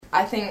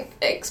I think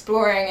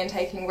exploring and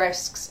taking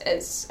risks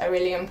is a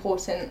really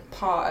important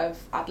part of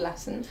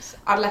adolescence.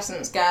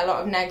 Adolescents get a lot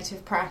of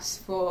negative press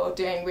for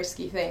doing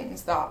risky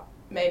things that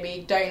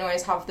maybe don't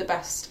always have the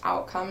best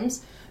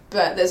outcomes,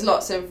 but there's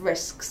lots of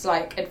risks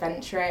like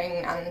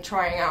adventuring and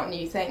trying out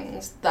new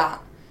things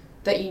that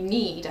you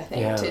need, I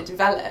think, to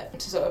develop,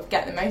 to sort of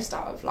get the most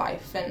out of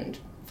life and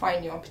find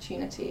new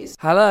opportunities.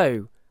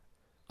 Hello,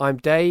 I'm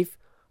Dave.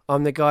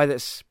 I'm the guy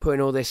that's putting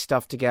all this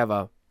stuff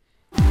together.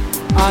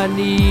 I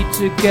need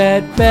to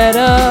get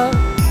better.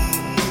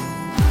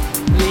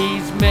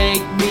 Please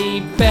make me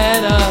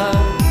better.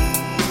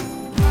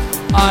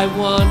 I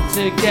want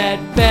to get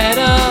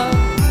better.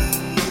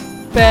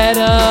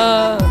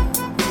 Better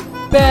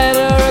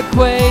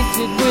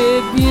acquainted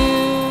with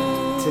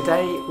you.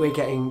 Today we're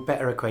getting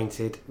better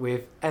acquainted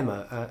with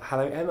Emma.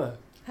 Hello, Emma.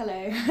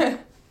 Hello.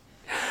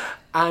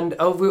 And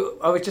I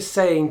was just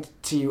saying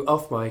to you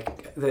off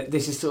mic that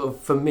this is sort of,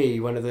 for me,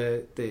 one of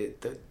the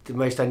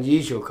most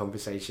unusual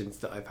conversations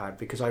that I've had,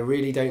 because I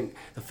really don't...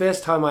 The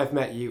first time I've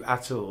met you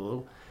at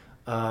all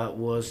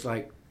was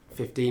like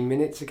 15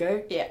 minutes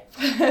ago.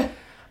 Yeah.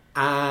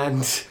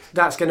 And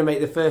that's going to make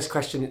the first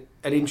question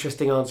an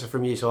interesting answer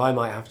from you, so I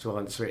might have to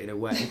answer it in a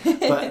way.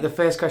 But the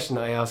first question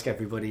that I ask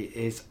everybody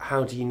is,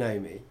 how do you know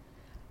me?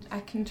 I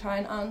can try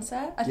and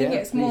answer. I think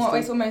it's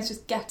almost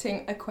just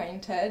getting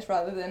acquainted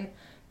rather than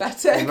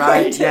better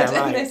acquainted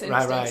in this instance.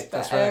 Right.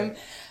 That's right.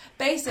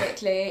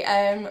 Basically,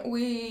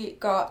 we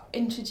got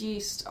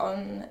introduced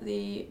on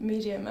the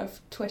medium of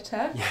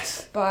Twitter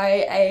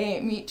by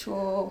a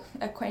mutual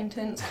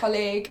acquaintance,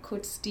 colleague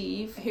called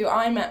Steve, who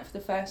I met for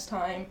the first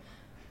time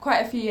quite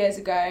a few years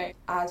ago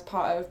as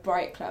part of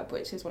Bright Club,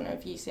 which is one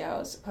of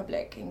UCL's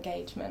public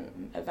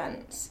engagement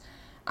events.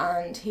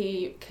 And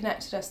he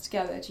connected us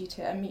together due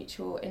to a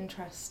mutual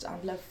interest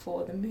and love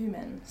for the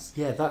Moomins.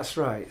 Yeah, that's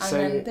right. And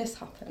then this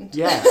happened.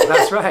 Yeah,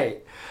 that's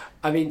right.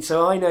 I mean,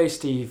 so I know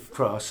Steve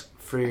Cross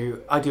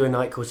through... I do a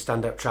night called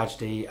Stand Up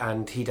Tragedy,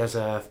 and he does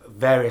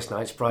various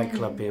nights, Bright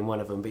Club being one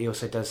of them, but he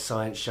also does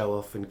Science Show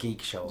Off and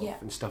Geek Show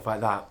Off and stuff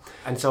like that.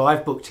 And so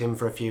I've booked him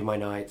for a few of my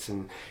nights,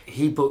 and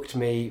he booked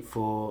me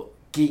for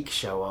Geek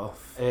Show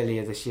Off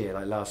earlier this year,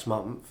 like last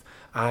month,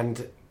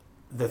 and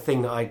the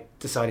thing that I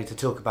decided to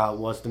talk about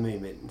was the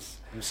Moomins.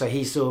 So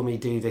he saw me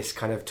do this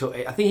kind of talk.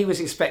 I think he was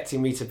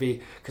expecting me to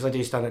be, because I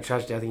do stand-up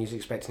tragedy, I think he was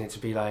expecting it to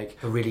be like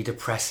a really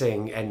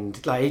depressing,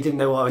 and like he didn't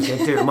know what I was going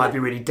to do. It might be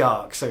really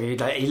dark, so he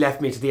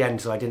left me to the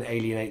end so I didn't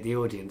alienate the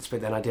audience.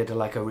 But then I did a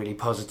really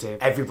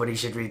positive, everybody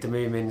should read the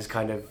Moomins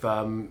kind of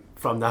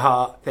from the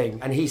heart thing.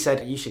 And he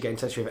said, you should get in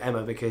touch with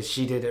Emma because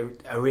she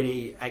did a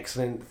really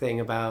excellent thing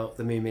about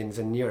the Moomins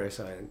and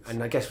neuroscience.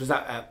 And I guess, was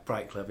that at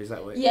Bright Club? Is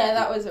that what? Yeah,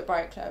 that was at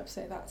Bright Club,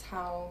 so that's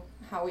how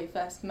we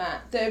first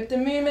met. The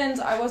Moomins,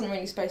 I wasn't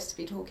really supposed to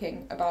be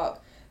talking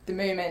about the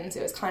Moomins.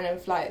 It was kind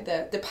of like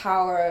the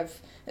power of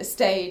a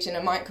stage and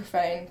a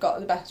microphone got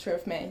the better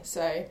of me,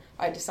 so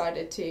I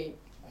decided to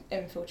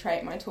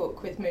infiltrate my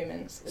talk with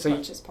Moomins as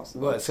much as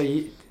possible. What, so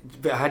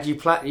had you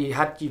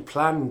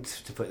planned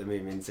to put the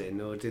Moomins in,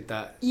 or did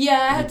that? Yeah,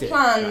 I had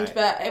planned,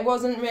 but it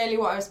wasn't really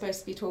what I was supposed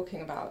to be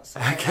talking about.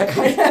 So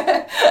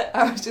okay.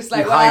 I was just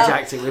like,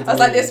 hijacked it with I was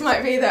like, this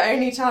might be the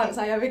only chance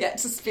I ever get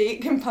to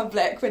speak in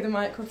public with a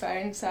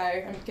microphone, so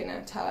I'm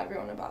gonna tell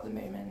everyone about the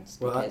Moomins.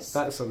 Well,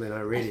 that's something I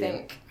really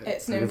think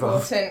it's an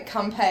important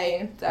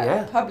campaign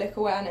that public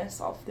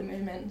awareness of the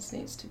Moomins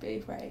needs to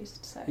be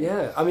raised. So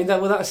yeah, I mean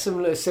that's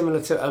similar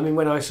to. I mean,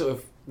 when I sort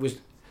of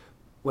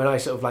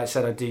like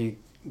said I'd do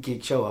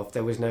Geek Show Off,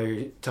 there was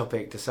no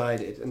topic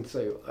decided, and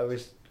so I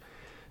was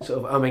sort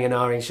of umming and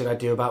ahhing, should I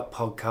do about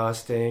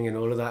podcasting and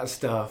all of that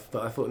stuff,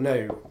 but I thought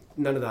no,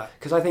 none of that,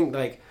 because I think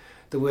like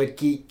the word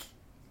geek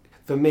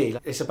for me,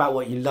 it's about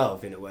what you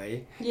love in a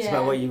way. It's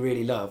about what you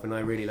really love, and I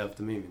really love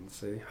the Moomins,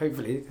 so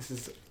hopefully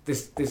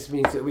this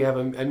means that we have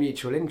a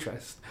mutual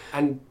interest.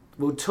 And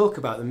we'll talk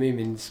about the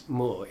Moomins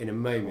more in a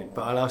moment,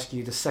 but I'll ask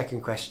you the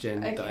second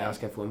question that I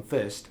ask everyone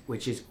first,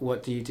 which is,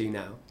 what do you do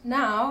now?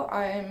 Now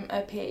I'm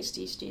a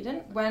PhD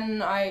student.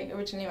 When I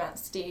originally met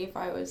Steve,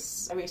 I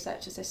was a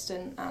research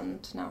assistant,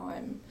 and now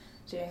I'm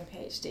doing a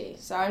PhD.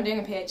 So I'm doing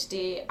a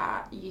PhD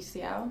at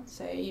UCL,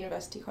 so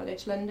University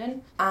College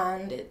London,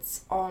 and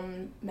it's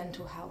on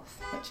mental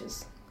health, which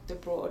is the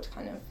broad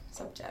kind of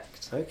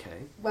subject.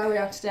 Okay. Where we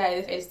are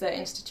today is the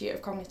Institute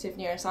of Cognitive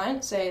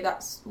Neuroscience, so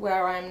that's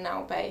where I'm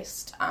now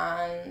based,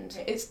 and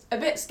it's a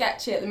bit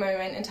sketchy at the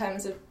moment in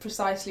terms of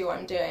precisely what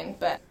I'm doing,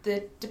 but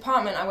the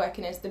department I work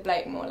in is the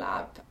Blakemore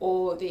Lab,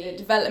 or the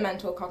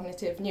Developmental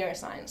Cognitive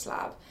Neuroscience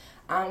Lab.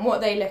 And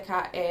what they look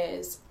at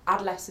is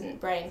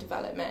adolescent brain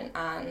development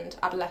and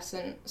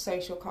adolescent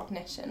social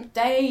cognition.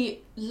 They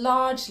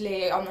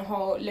largely, on the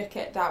whole, look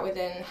at that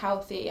within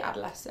healthy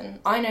adolescents.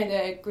 I know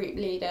the group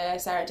leader,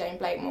 Sarah Jane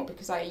Blakemore,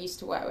 because I used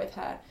to work with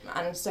her.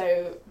 And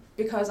so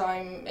because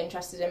I'm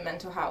interested in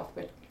mental health,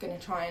 we're going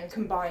to try and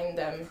combine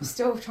them.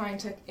 Still trying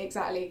to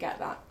exactly get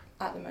that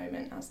at the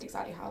moment as to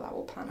exactly how that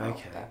will pan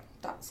out, but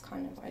that's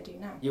kind of what I do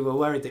now. You were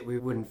worried that we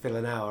wouldn't fill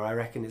an hour. I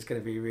reckon it's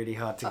going to be really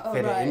hard to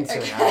fit it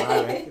into an hour,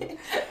 I reckon.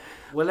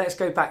 Well, let's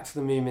go back to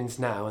the Moomins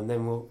now, and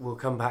then we'll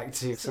come back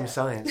to some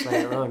science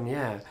later on,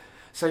 yeah.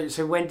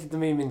 So when did the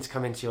Moomins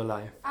come into your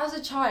life? As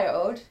a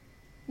child,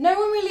 no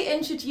one really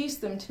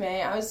introduced them to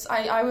me. I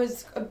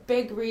was a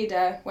big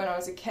reader when I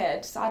was a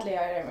kid. Sadly,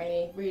 I don't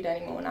really read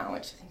anymore now,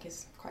 which I think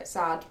is quite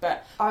sad.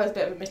 But I was a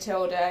bit of a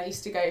Matilda. I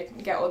used to go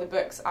get all the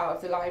books out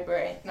of the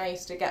library, and I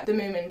used to get the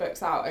Moomin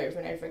books out over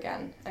and over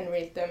again and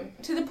read them.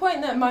 To the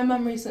point that my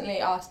mum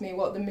recently asked me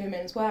what the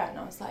Moomins were, and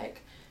I was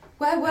like,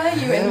 where were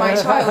you in my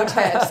childhood?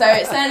 So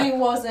it certainly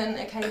wasn't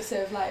a case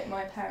of like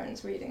my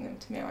parents reading them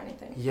to me or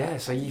anything. Yeah,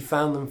 so you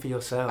found them for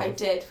yourself. I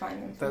did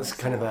find them for myself.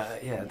 That's kind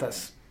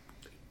of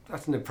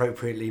that's an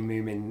appropriately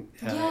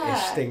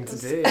Moomin-ish thing to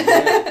do.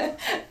 Yeah.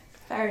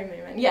 Very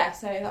Moomin. Yeah,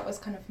 so that was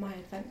kind of my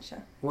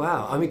adventure.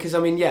 Wow.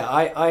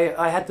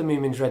 I had the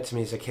Moomins read to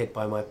me as a kid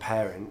by my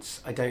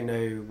parents. I don't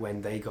know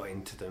when they got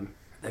into them.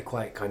 They're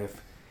quite kind of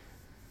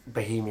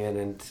bohemian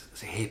and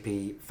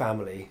hippie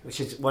family,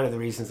 which is one of the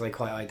reasons I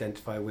quite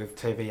identify with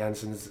Tove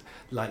Jansson's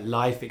like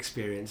life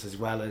experience as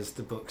well as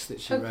the books that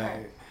she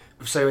wrote.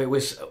 So it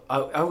was,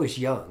 I was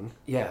young,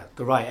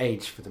 the right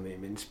age for the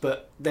Moomins,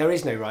 but there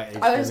is no right age.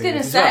 I was going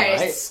to say,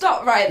 well, right?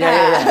 Stop right there.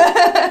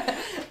 Yeah.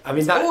 I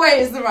mean, that's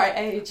always the right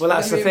age. Well,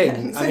 that's the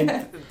thing. I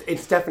mean,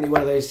 it's definitely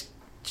one of those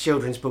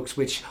children's books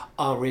which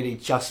aren't really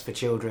just for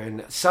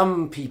children.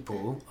 Some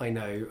people I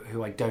know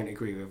who I don't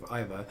agree with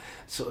either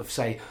sort of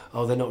say,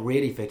 oh, they're not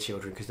really for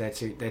children because they're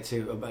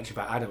too much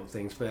about adult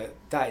things, but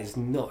that is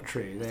not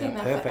true. They're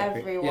perfect for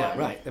everyone. Yeah,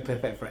 right. They're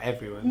perfect for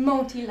everyone.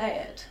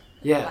 Multi-layered.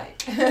 Yeah.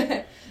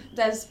 Like,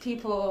 there's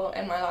people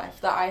in my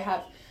life that I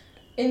have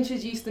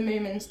introduced the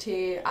Moomins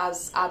to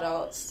as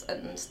adults,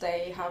 and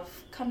they have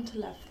come to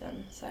love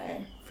them. So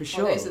for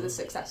sure, those are the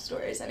success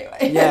stories,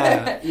 anyway.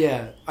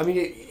 Yeah. I mean,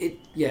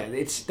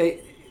 it's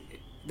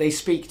they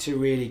speak to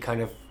really kind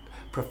of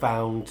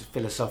profound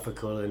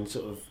philosophical and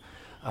sort of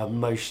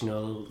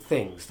emotional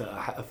things that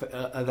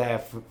are there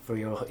for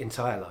your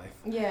entire life.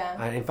 Yeah.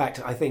 And in fact,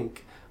 I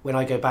think when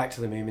I go back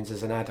to the Moomins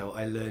as an adult,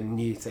 I learn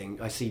new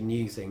things. I see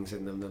new things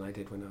in them than I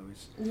did when I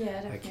was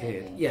a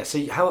kid. Yeah.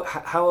 So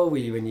how old were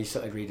you when you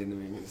started reading the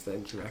Moomins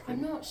then? Do you reckon?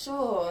 I'm not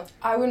sure.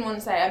 I wouldn't want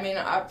to say. I mean,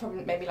 I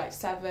probably maybe like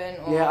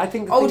 7 or I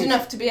think old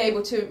enough to be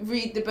able to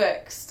read the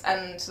books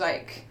and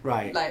like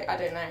right. Like I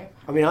don't know.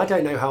 I mean, I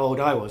don't know how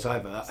old I was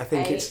either. I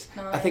think 8,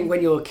 9. I think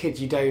when you're a kid,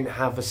 you don't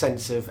have a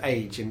sense of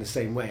age in the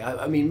same way.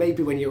 I mean,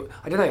 maybe when you're.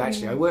 I don't know.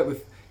 Actually, I work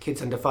with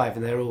kids under 5,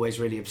 and they're always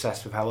really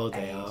obsessed with how old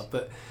they are.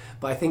 But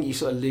I think you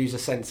sort of lose a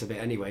sense of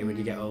it anyway when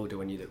you get older,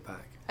 when you look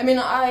back. I mean,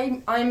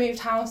 I moved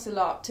house a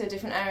lot to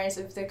different areas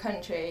of the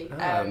country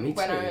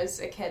when I was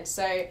a kid,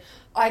 so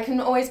I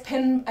can always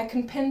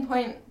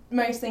pinpoint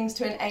most things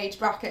to an age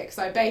bracket because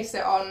I base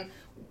it on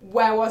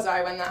where was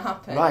I when that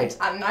happened, right?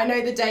 And I know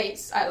the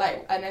dates.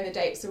 I know the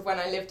dates of when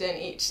I lived in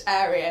each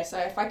area. So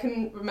if I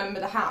can remember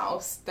the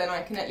house, then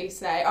I can at least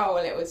say, oh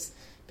well, it was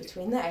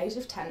between the age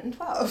of 10 and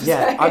 12.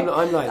 Yeah, so I'm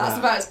like that. That's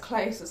about as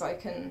close as I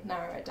can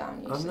narrow it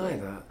down usually. I'm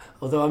like that.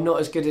 Although I'm not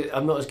as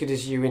good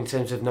as you in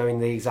terms of knowing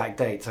the exact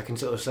dates. I can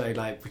sort of say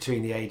like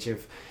between the age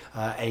of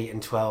 8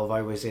 and 12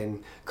 I was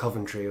in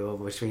Coventry, or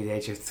between the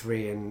age of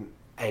 3 and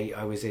 8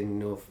 I was in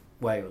North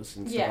Wales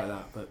and stuff like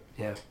that. But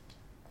yeah,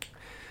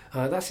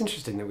 that's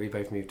interesting that we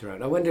both moved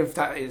around. I wonder if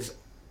that is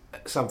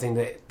something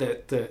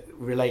that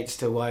relates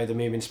to why the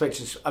Moomins speak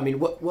to us. I mean,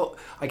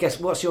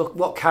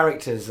 what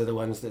characters are the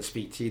ones that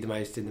speak to you the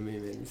most in the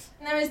Moomins?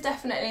 There is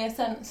definitely a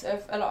sense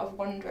of a lot of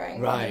wandering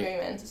in the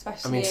Moomins,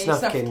 especially I mean,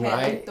 Snufkin,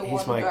 right? The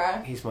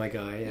Wanderer. He's my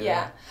guy.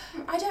 Yeah.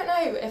 I don't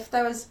know if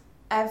there was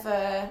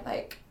ever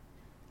like.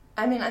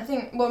 I mean, I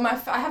think,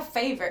 I have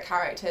favourite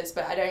characters,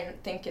 but I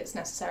don't think it's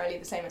necessarily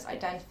the same as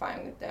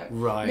identifying with them.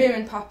 Right.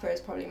 Moomin Papa is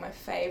probably my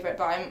favourite,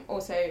 but I'm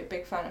also a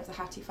big fan of the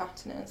Hattie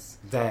Fatteners.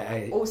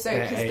 Also,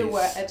 because the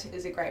word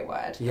is a great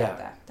word.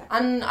 Yeah.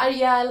 And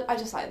I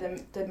just like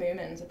the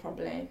Moomins are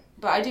probably,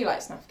 but I do like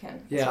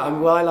Snufkin. Yeah,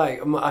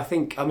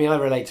 I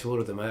relate to all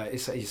of them.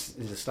 It's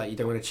just like you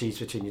don't want to choose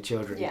between your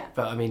children. Yeah.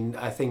 But I mean,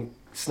 I think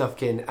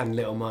Snufkin and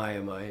Little My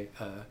are my...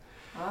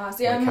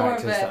 I'm more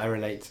of that I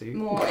relate to.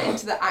 More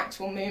into the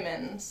actual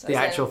Moomins. The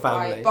actual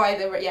family. By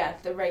the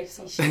race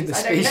species. The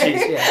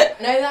species, yeah.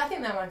 No, I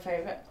think they're my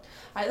favourite.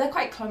 They're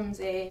quite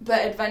clumsy,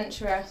 but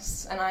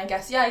adventurous, and I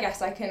guess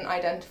I can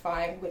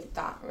identify with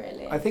that,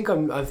 really. I think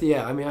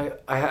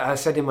I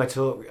said in my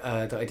talk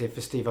that I did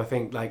for Steve, I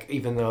think, like,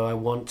 even though I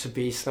want to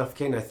be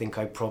Snufkin, I think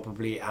I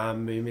probably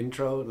am Moomin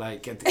Troll.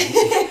 Like,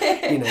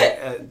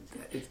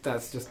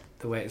 that's just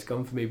the way it's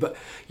gone for me. But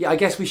yeah, I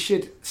guess we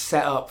should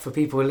set up for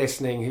people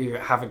listening who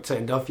haven't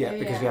turned off yet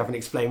because we haven't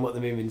explained what the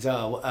Moomins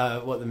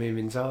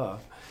are.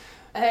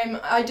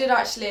 I did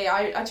actually.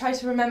 I tried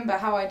to remember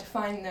how I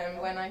defined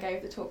them when I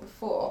gave the talk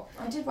before.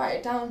 I did write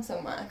it down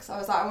somewhere because I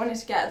was like, I wanted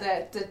to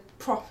get the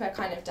proper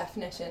kind of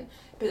definition.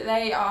 But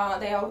they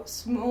are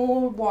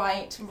small,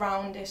 white,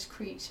 roundish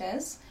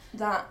creatures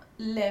that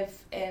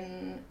live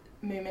in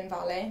Moomin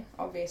Valley,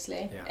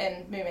 obviously,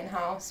 in Moomin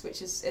House,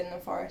 which is in the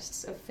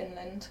forests of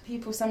Finland.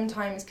 People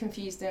sometimes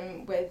confuse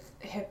them with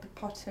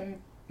hippopotami.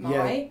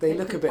 Yeah, they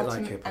look a bit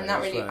like hippos. And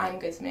that really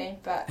angers me.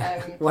 But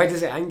why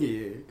does it anger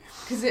you?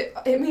 Because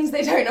it means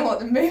they don't know what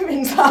the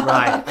Moomins are.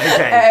 Right,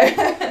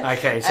 okay.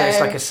 Okay, so it's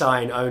like a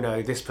sign, oh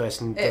no, this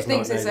person does not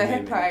know the Moomins. It thinks it's a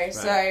hippo, right.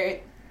 So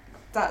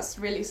that's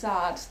really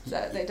sad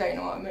that they don't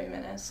know what a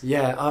Moomin is.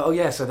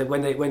 Yeah, so that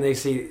when they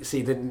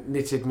see the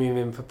knitted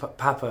Moomin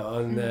Papa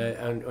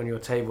on your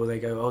table, they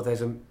go, oh,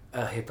 there's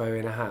a hippo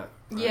in a hat.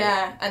 Right?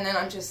 Yeah, and then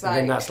I'm just like...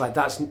 And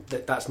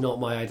then that's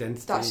not my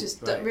identity. That's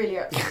just really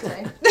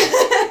upsetting.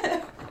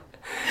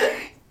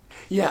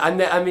 Yeah,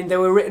 and I mean, they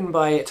were written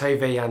by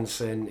Tove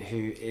Jansson,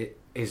 who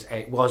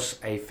was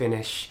a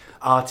Finnish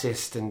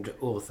artist and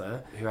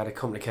author who had a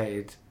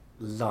complicated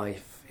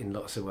life in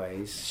lots of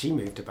ways. She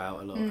moved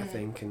about a lot, I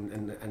think,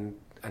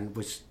 and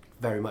was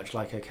very much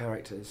like her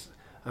characters.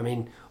 I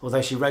mean,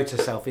 although she wrote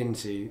herself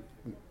into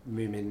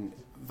Moomin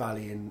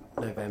Valley in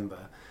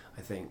November,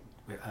 I think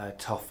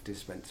Toft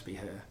is meant to be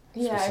her.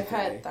 Yeah, I've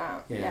heard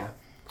that. Yeah.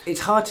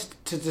 It's hard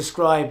to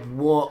describe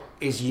what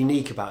is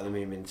unique about the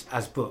Moomins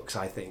as books,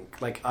 I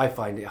think. Like, I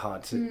find it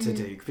hard to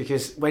do,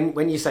 because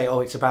when you say, oh,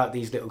 it's about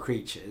these little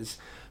creatures,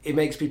 it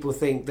makes people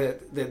think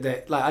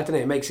that like, I don't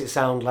know, it makes it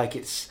sound like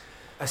it's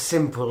a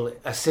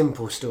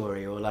simple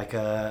story, or like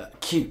a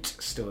cute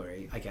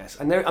story, I guess.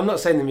 And I'm not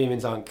saying the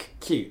Moomins aren't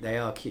cute, they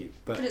are cute,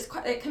 but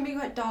it can be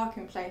quite dark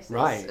in places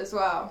as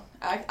well.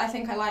 I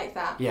think I like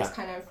that. Yeah. This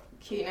kind of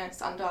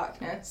cuteness and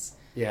darkness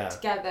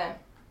together.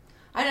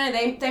 I don't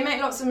know, they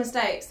make lots of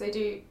mistakes. I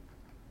don't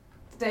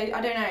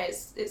know,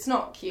 it's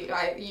not cute.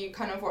 Like, you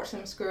kind of watch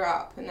them screw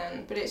up,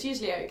 but it's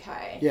usually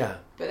okay. Yeah.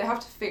 But they have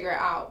to figure it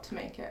out to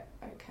make it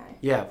okay.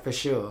 Yeah, for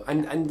sure.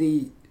 And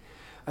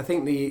I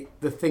think the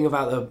thing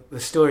about the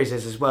stories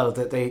is as well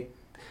that they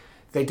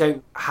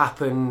don't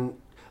happen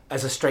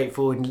as a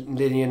straightforward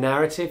linear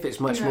narrative. It's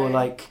much more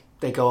like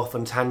they go off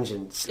on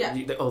tangents. Yeah.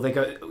 Or they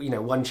go,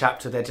 one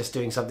chapter they're just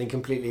doing something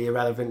completely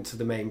irrelevant to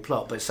the main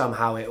plot, but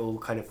somehow it all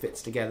kind of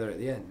fits together at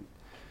the end.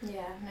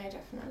 Yeah, no,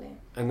 definitely.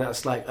 And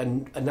that's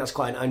and that's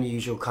quite an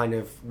unusual kind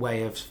of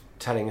way of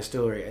telling a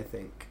story, I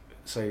think.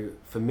 So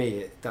for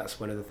me, that's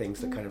one of the things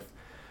that kind of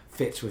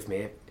fits with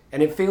me,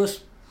 and it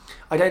feels.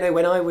 I don't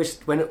know,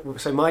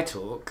 so my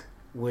talk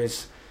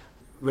was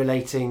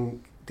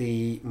relating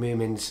the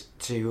Moomins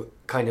to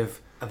kind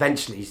of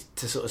eventually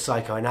to sort of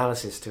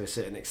psychoanalysis to a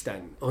certain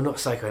extent, or not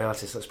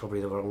psychoanalysis, that's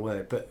probably the wrong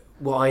word, but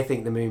what I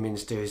think the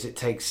Moomins do is it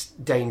takes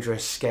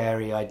dangerous,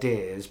 scary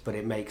ideas, but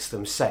it makes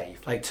them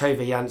safe. Like,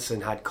 Tove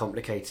Jansson had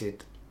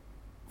complicated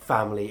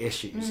family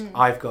issues.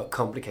 I've got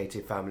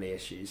complicated family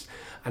issues.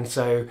 And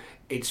so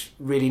it's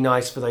really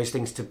nice for those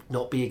things to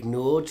not be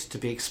ignored, to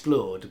be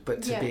explored,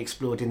 but to be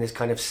explored in this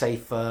kind of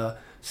safer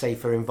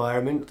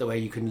environment, the way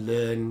you can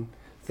learn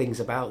things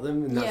about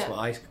them. And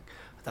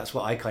that's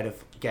what I kind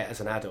of get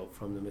as an adult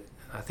from them.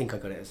 I think I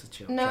got it as a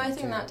child. No, I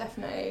think that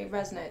definitely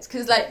resonates,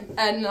 because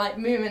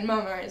Moomin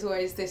Mama is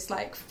always this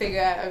like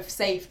figure of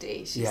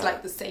safety. She's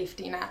like the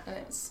safety net, and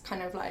it's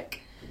kind of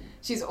like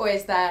she's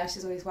always there.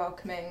 She's always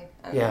welcoming,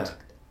 and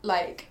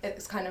like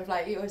it's kind of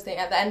like you always think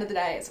at the end of the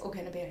day it's all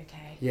going to be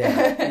okay.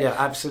 Yeah,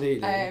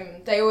 absolutely.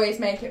 They always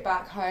make it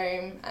back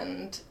home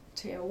and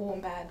to a warm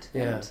bed.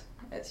 Yeah. And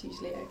it's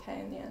usually okay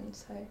in the end.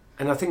 So.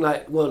 And I think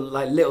like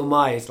Little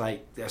Mai is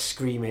like a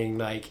screaming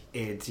like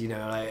id,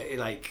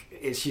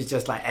 like she's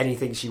just like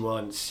anything she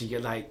wants, she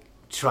like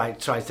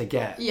tries to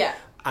get. Yeah.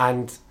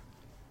 And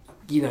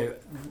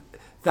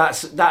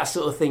that's that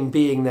sort of thing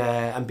being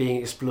there and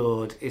being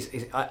explored is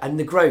and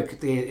the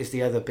Groke is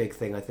the other big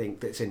thing I think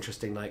that's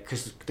interesting, like,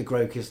 because the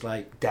Groke is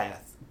like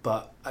death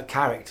but a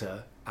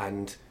character,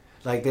 and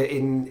like I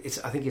think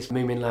it's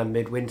Moominland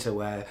Midwinter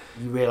where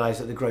you realise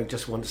that the Groke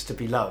just wants to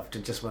be loved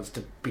and just wants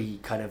to be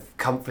kind of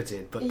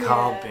comforted but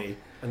can't be,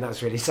 and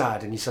that's really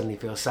sad, and you suddenly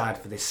feel sad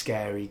for this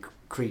scary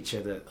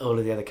creature that all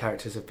of the other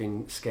characters have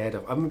been scared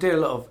of. I'm doing a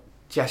lot of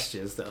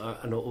gestures that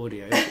are not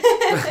audio,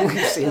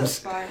 which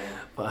seems,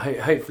 but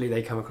hopefully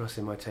they come across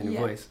in my tone of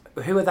voice.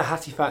 Who are the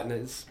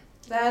Hattifatteners?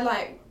 They're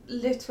like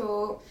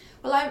little,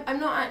 well, I'm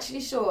not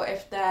actually sure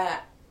if they're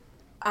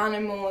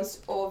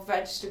animals or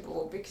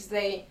vegetable, because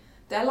they're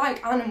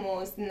like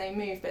animals and they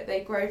move, but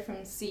they grow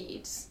from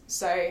seeds.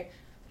 So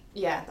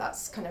yeah,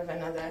 that's kind of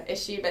another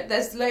issue, but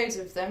there's loads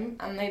of them,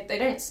 and they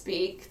don't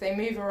speak. They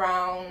move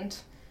around,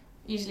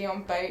 usually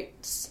on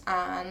boats,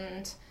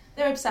 and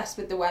they're obsessed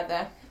with the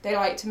weather. They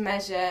like to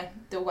measure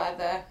the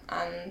weather,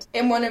 and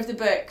in one of the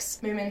books,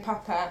 Moomin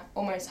Papa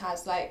almost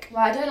has I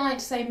don't like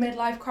to say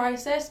midlife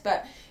crisis,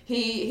 but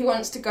he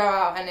wants to go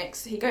out and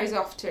he goes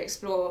off to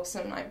explore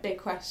some big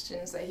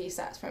questions that he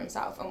sets for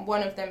himself, and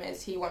one of them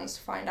is he wants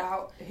to find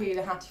out who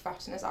the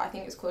Hattifatteners are. I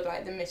think it's called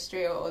the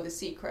mystery or the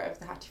secret of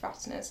the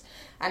Hattifatteners,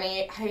 and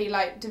he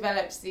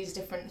develops these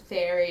different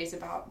theories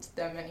about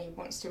them, and he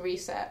wants to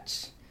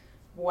research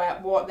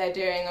what they're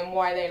doing and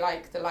why they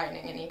like the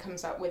lightning, and he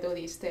comes up with all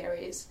these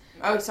theories.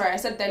 Oh, sorry, I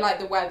said they like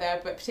the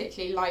weather, but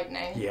particularly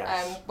lightning.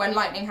 Yes. When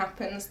lightning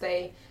happens,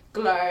 they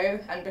glow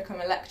and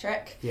become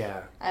electric.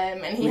 Yeah.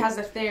 And he has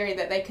a theory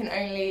that they can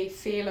only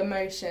feel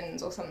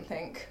emotions or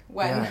something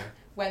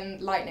when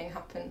lightning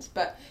happens,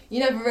 but you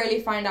never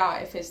really find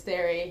out if his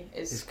theory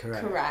is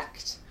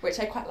correct, which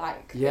I quite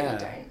like. Yeah. You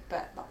don't,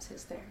 but that's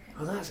his theory.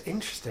 Oh, that's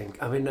interesting.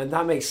 I mean, and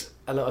that makes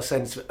a lot of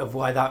sense of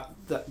why that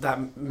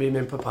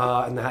Moomin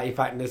Papa and the Hattie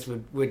Fatness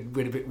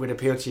would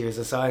appeal to you as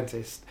a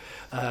scientist.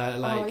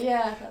 Oh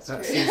yeah, that's true.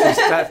 That is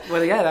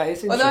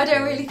interesting. Although I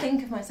don't really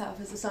think of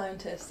myself as a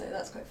scientist, so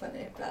that's quite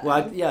funny. But, well,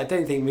 I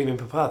don't think Moomin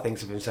Papa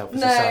thinks of himself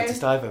as a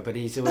scientist either, but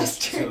he's always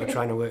sort of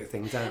trying to work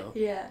things out.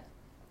 Yeah.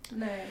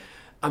 No.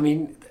 I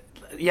mean,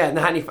 yeah, and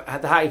the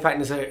Hattie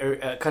Fatness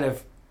are kind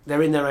of,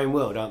 they're in their own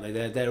world, aren't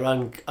they? They're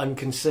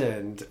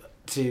unconcerned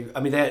to. I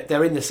mean,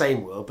 they're in the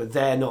same world, but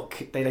they're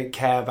not. They don't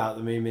care about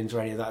the Moomins or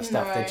any of that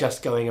stuff. No. They're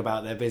just going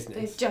about their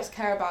business. They just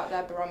care about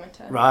their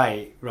barometer.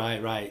 Right.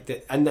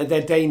 And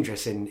they're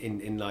dangerous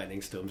in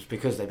lightning storms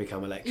because they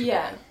become electric.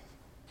 Yeah.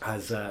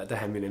 As the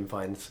Hemulin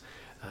finds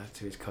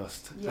to his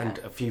cost, and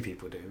a few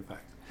people do, in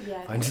fact.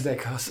 Yeah. Finds their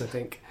cost, I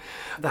think.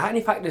 The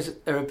Hackney Factors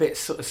are a bit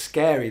sort of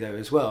scary though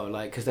as well,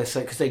 like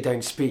because they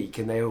don't speak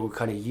and they're all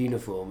kind of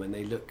uniform and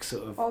they look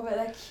sort of. Oh, but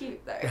they're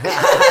cute though.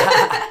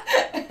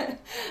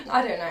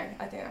 I don't know.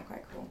 I think they're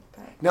quite cool.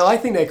 But... No, I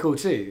think they're cool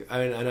too.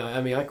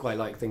 I mean, I quite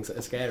like things that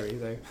are scary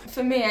though.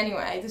 For me,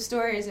 anyway, the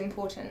story is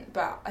important,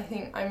 but I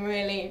think I'm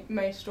really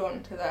most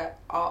drawn to the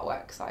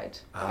artwork side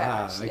of it.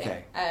 Actually.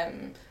 Okay.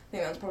 I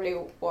think that's probably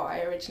what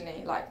I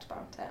originally liked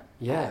about it.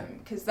 Yeah.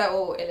 Because they're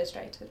all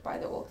illustrated by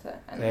the author.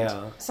 And they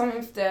are. Some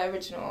of the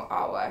original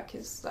artwork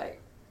is like,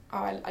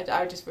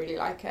 I just really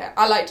like it.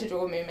 I like to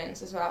draw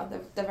Moomins as well.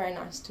 They're very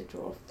nice to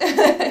draw.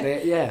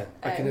 I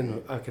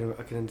can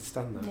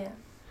understand that. Yeah.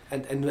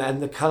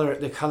 And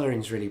the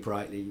colouring's really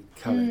brightly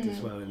coloured as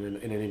well in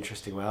an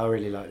interesting way. I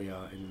really like the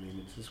art in the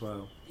Moomins as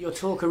well. Your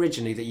talk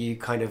originally that you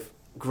kind of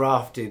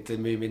grafted the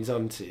Moomins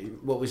onto,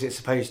 what was it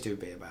supposed to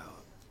be about?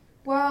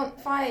 Well,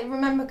 if I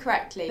remember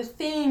correctly, the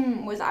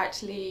theme was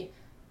actually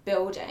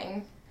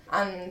building,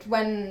 and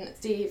when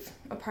Steve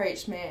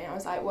approached me, I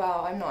was like,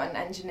 well, I'm not an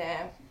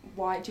engineer,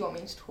 why do you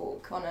want me to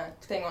talk on a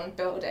thing on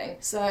building?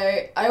 So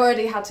I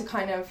already had to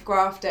kind of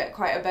graft it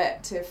quite a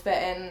bit to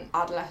fit in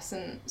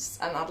adolescents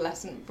and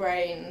adolescent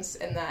brains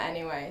in there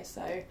anyway,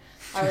 so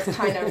I was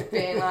kind of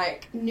being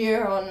like,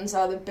 neurons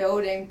are the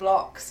building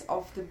blocks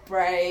of the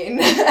brain,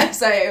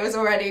 so it was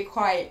already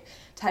quite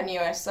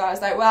tenuous, so I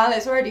was like, well,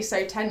 it's already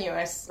so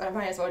tenuous, I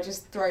might as well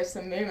just throw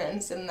some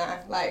Moomins in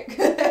there, like,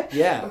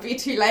 it'll be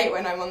too late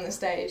when I'm on the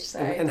stage. So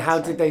and how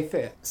did they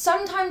fit?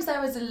 Sometimes there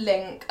was a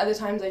link, other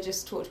times I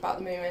just talked about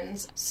the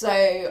Moomins,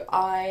 so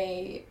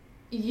I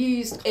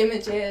used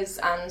images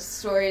and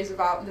stories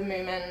about the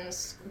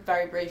Moomins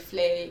very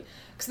briefly,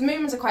 because the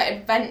Moomins are quite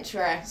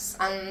adventurous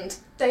and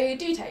they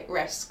do take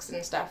risks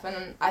and stuff,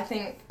 and I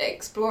think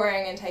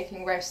exploring and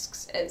taking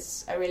risks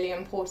is a really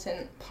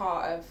important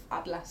part of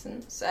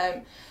adolescence.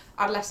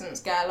 Adolescents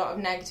get a lot of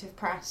negative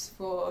press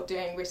for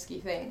doing risky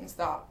things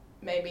that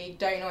maybe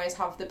don't always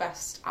have the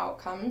best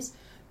outcomes,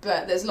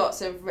 but there's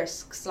lots of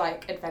risks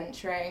like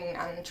adventuring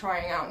and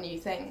trying out new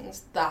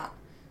things that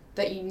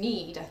you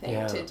need, I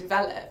think, to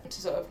develop,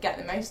 to sort of get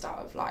the most out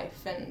of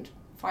life and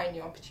find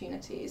new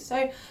opportunities.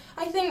 So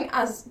I think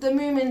as the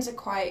Moomins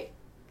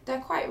they're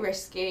quite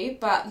risky,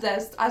 but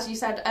there's, as you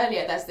said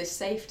earlier, there's this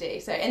safety.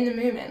 So in the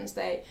Moomins,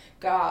 they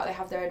go out, they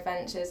have their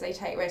adventures, they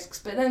take risks,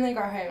 but then they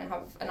go home and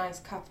have a nice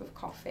cup of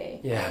coffee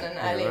and an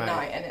early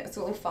night, and it's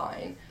all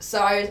fine. So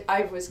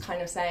I was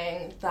kind of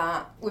saying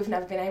that we've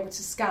never been able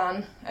to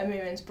scan a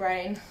Moomin's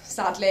brain,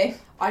 sadly.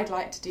 I'd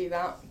like to do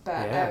that,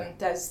 but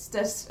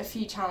there's a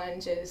few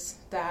challenges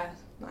there,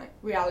 like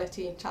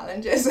reality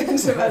challenges and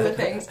some other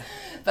things.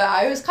 But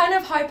I was kind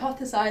of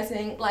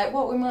hypothesising like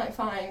what we might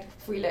find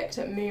if we looked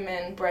at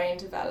Moomin brain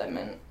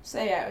development.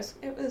 So yeah,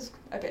 it was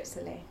a bit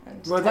silly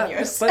and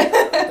tenuous.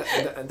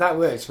 That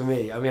works for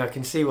me. I mean, I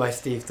can see why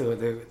Steve thought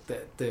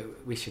that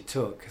we should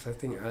talk, because I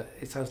think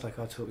it sounds like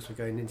our talks were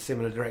going in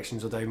similar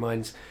directions, although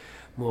mine's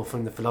more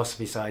from the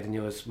philosophy side and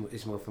yours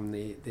is more from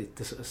the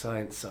sort of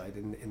science side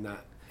in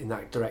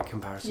that direct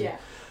comparison. Yeah.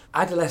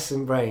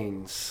 Adolescent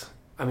brains.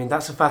 I mean,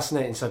 that's a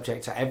fascinating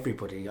subject to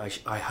everybody,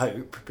 I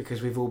hope,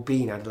 because we've all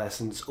been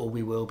adolescents, or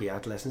we will be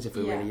adolescents if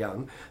we're really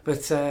young.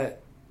 But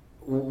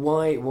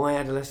why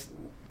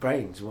adolescent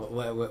brains?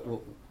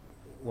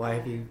 Why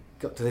have you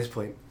got to this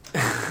point?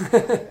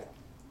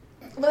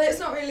 Well, it's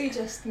not really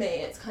just me.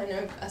 It's kind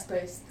of, I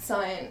suppose,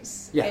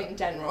 science in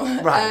general.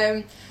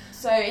 Right.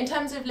 So in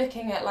terms of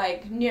looking at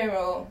like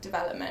neural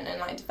development and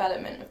like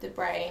development of the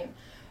brain,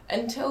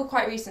 until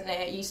quite recently,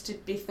 it used to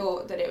be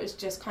thought that it was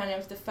just kind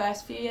of the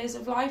first few years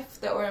of life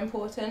that were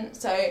important.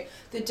 So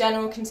the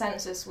general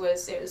consensus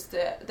was it was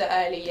the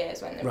early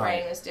years when the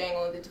brain was doing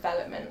all the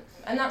development.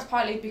 And that's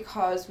partly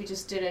because we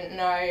just didn't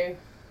know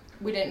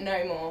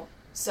more.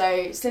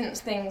 So since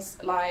things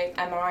like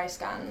MRI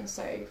scans,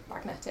 so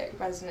magnetic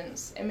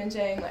resonance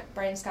imaging, like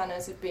brain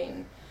scanners have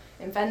been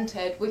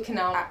invented, we can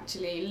now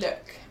actually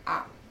look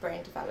at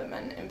brain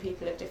development in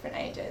people of different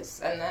ages,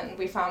 and then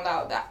we found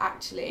out that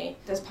actually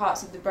there's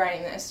parts of the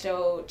brain that are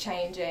still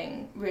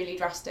changing really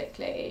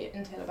drastically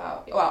until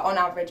on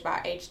average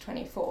about age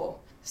 24.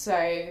 So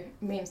it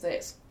means that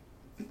it's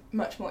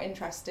much more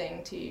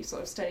interesting to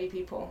sort of study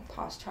people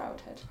past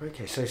childhood.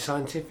 Okay, so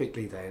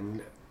scientifically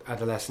then,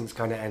 adolescence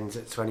kind of ends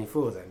at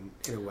 24 then,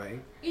 in a way?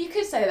 You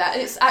could say that.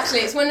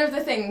 It's one of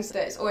the things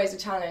that's always a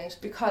challenge,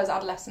 because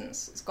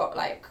adolescence has got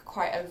like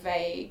quite a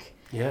vague...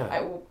 Yeah.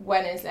 Like,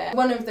 when is it?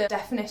 One of the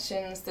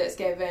definitions that's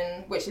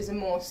given, which is a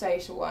more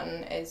social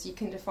one, is you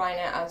can define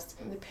it as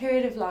the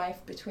period of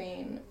life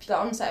between the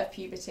onset of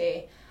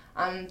puberty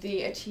and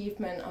the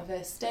achievement of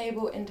a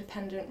stable,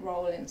 independent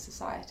role in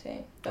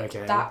society. Okay.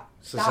 So that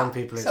some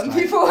people so the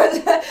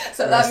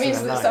that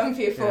means that life. some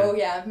people,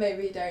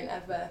 maybe don't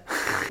ever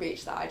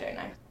reach that, I don't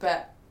know.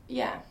 But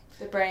yeah,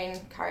 the brain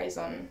carries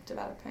on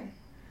developing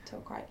till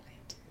quite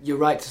late. You're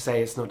right to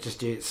say it's not just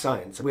due to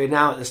science. We're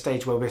now at the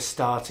stage where we're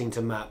starting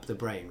to map the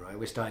brain, right?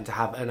 We're starting to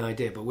have an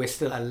idea, but we're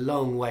still a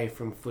long way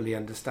from fully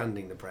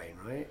understanding the brain,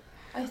 right?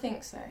 I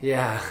think so.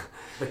 Yeah,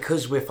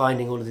 because we're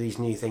finding all of these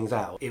new things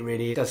out, it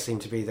really does seem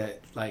to be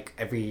that like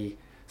every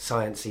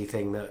sciencey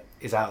thing that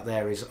is out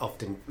there is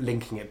often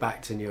linking it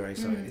back to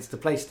neuroscience. It's the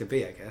place to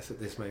be, I guess, at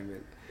this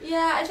moment.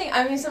 Yeah,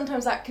 I mean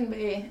sometimes that can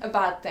be a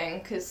bad thing,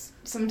 because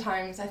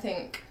sometimes I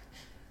think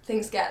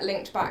things get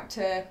linked back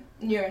to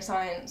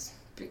neuroscience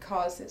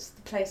because it's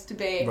the place to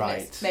be. Right.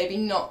 And it's maybe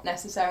not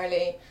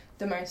necessarily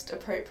the most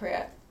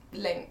appropriate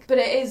link. But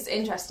it is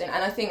interesting,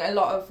 and I think a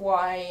lot of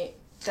why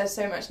there's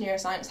so much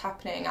neuroscience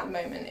happening at the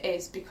moment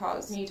is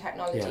because new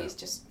technologies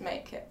just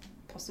make it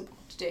possible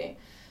to do.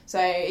 So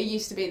it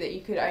used to be that you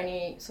could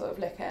only sort of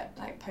look at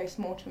like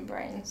post-mortem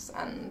brains,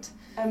 and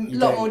a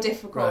lot more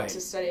difficult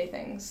to study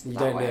things. You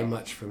don't know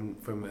much from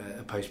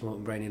a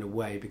post-mortem brain in a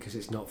way, because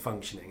it's not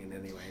functioning in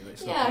any way.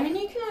 I mean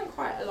you can learn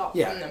quite a lot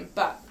from them,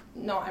 but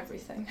not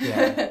everything.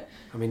 Yeah,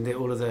 I mean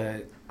all of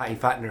the Patty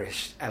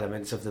Fatner-ish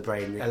elements of the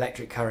brain, the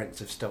electric currents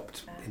have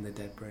stopped in the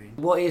dead brain.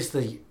 What is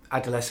the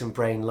adolescent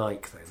brain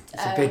like then?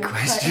 It's a big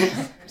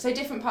question. So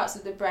different parts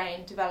of the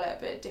brain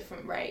develop at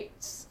different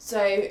rates.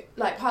 So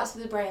like parts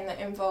of the brain that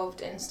are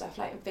involved in stuff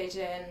like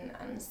vision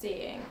and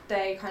seeing,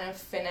 they kind of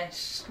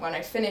finish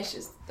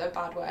is the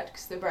bad word,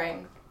 because the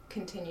brain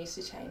continues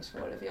to change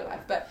for all of your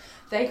life, but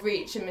they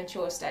reach a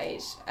mature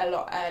stage a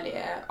lot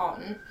earlier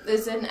on.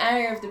 There's an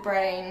area of the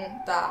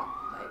brain that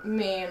like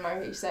me and my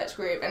research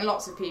group and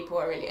lots of people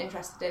are really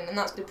interested in, and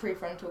that's the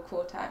prefrontal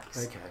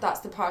cortex. Okay. That's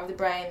the part of the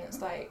brain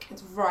that's like,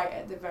 it's right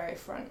at the very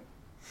front.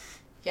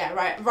 Yeah,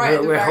 right at the very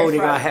front. We're holding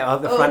our head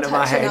at the front of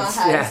our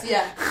heads.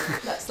 Yeah.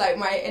 That's like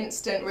my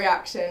instant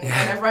reaction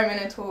whenever I'm in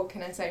a talk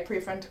and I say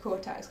prefrontal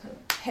cortex, kind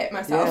of hit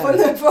myself on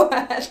the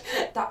forehead.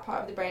 That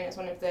part of the brain is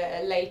one of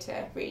the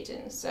later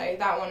regions, so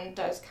that one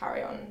does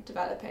carry on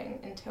developing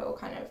until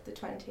kind of the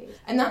 20s.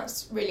 And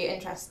that's really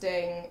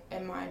interesting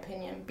in my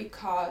opinion,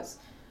 because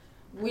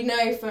we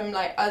know from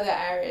like other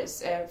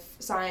areas of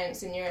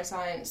science and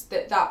neuroscience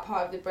that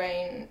part of the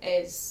brain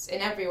is,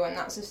 in everyone,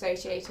 that's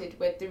associated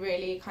with the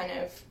really kind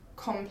of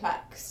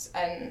complex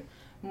and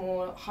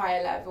more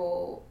higher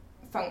level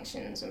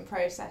functions and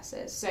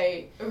processes. So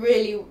a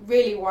really,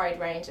 really wide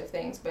range of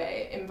things, but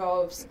it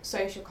involves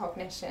social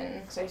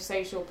cognition, so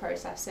social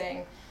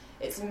processing.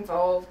 It's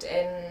involved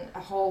in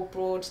a whole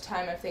broad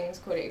term of things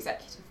called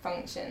executive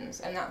functions,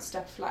 and that's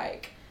stuff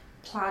like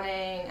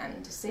planning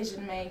and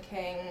decision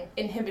making,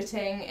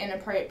 inhibiting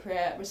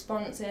inappropriate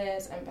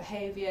responses and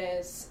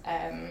behaviours,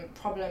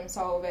 problem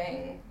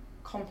solving,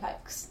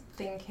 complex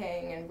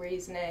thinking and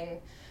reasoning.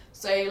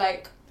 So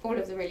like all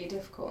of the really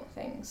difficult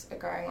things are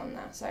going on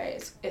there. So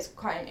it's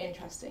quite an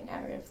interesting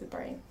area of the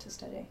brain to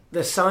study.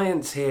 The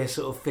science here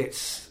sort of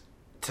fits,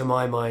 to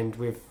my mind,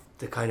 with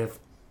the kind of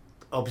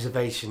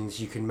observations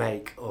you can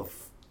make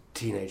of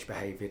teenage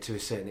behaviour to a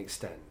certain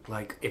extent.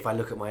 Like if I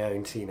look at my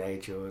own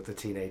teenager, or the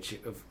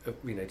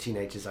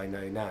teenagers I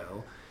know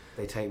now,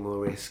 they take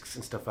more risks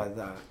and stuff like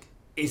that.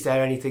 Is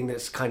there anything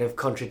that's kind of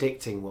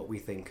contradicting what we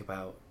think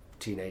about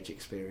teenage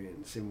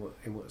experience in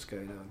what's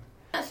going on?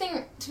 I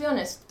think, to be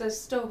honest, there's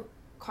still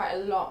quite a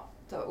lot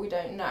that we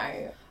don't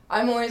know.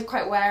 I'm always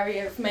quite wary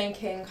of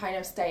making kind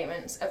of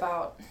statements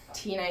about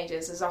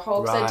teenagers as a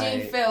whole, because I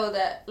do feel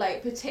that,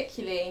 like,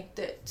 particularly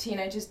that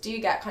teenagers do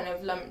get kind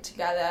of lumped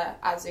together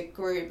as a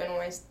group and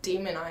almost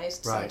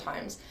demonised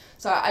sometimes.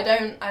 So I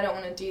don't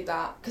want to do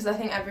that, because I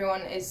think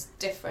everyone is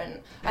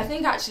different. I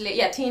think actually,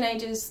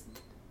 teenagers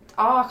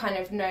are kind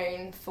of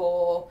known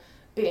for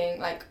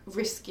being like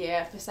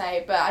riskier per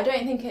se, but I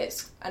don't think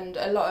and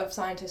a lot of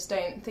scientists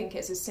don't think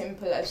it's as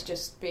simple as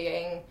just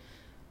being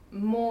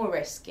more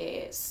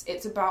risky.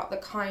 It's about the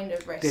kind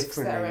of risks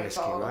that are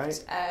involved,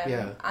 risky,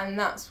 right? And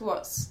that's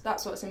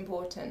what's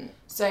important.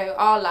 So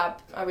our lab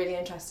are really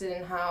interested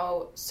in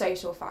how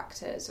social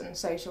factors and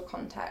social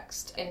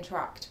context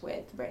interact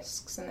with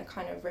risks and the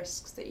kind of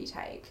risks that you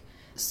take.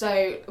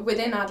 So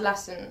within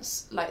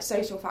adolescence, like,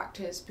 social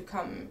factors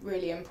become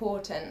really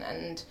important,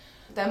 and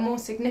they're more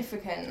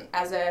significant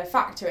as a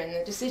factor in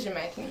the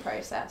decision-making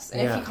process.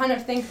 And if you kind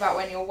of think about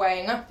when you're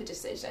weighing up a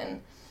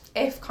decision,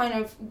 if kind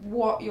of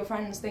what your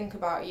friends think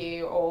about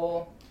you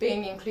or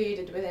being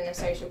included within a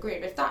social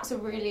group, if that's a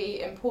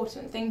really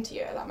important thing to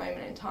you at that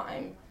moment in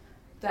time,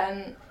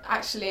 then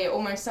actually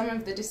almost some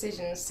of the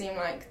decisions seem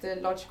like the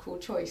logical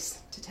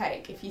choice to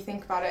take. If you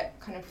think about it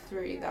kind of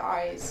through the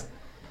eyes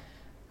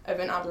of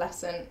an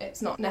adolescent,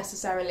 it's not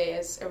necessarily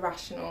as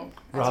irrational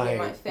as we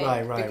might think.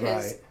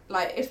 Because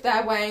like if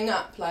they're weighing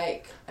up,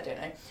 like, I don't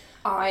know,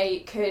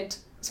 I could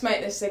smoke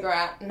this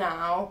cigarette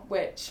now,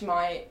 which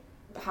might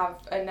have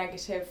a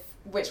negative,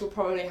 which will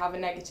probably have a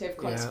negative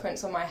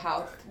consequence on my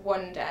health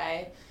one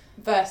day,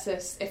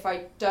 versus if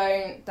I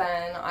don't,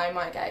 then I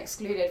might get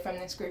excluded from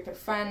this group of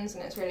friends,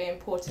 and it's really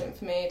important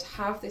for me to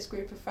have this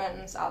group of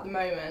friends at the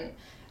moment.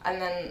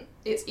 And then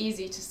it's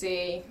easy to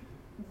see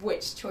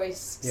which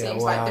choice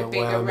seems like the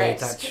bigger risk. Made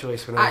that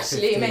choice when I was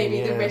 15,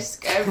 maybe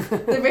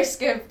the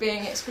risk of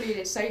being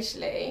excluded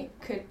socially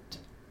could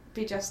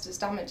be just as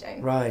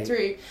damaging.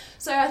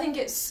 So I think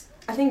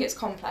it's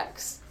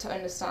complex to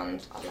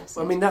understand adolescence.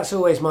 I mean, that's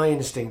always my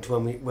instinct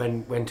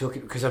when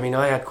talking, because I mean,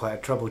 I had quite a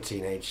troubled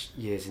teenage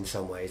years in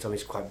some ways. I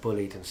was quite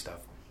bullied and stuff,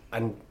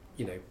 and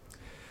you know,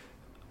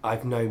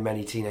 I've known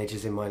many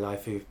teenagers in my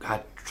life who've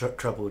had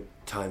troubled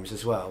times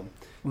as well.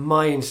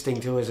 My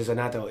instinct always as an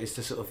adult is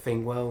to sort of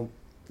think, well,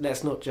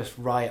 let's not just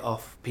write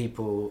off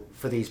people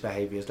for these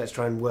behaviours. Let's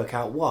try and work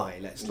out why.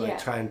 Let's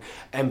try and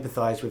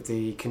empathise with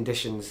the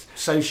conditions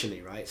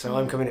socially, right? So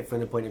I'm coming at it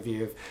from the point of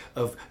view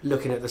of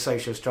looking at the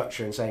social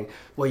structure and saying,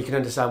 well, you can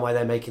understand why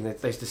they're making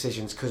those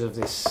decisions because of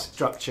this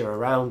structure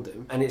around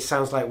them. And it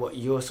sounds like what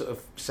you're sort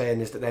of saying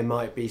is that there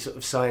might be sort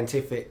of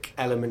scientific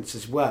elements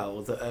as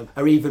well that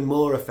are even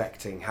more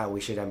affecting how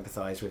we should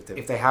empathise with them.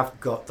 If they have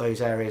got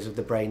those areas of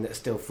the brain that are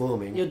still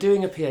forming. You're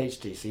doing a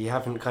PhD, so you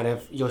haven't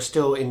you're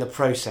still in the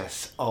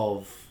process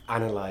of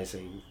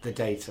analysing the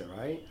data,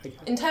 right? Okay.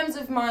 In terms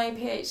of my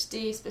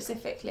PhD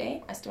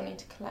specifically, I still need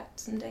to collect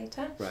some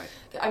data. Right.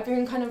 I've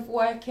been kind of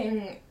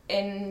working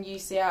in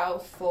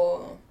UCL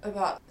for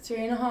about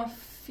 3.5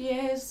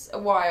 years, a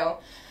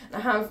while.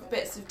 I have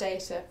bits of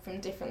data from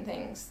different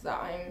things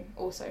that I'm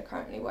also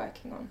currently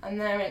working on,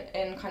 and they're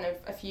in kind of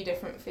a few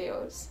different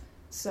fields.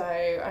 So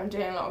I'm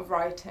doing a lot of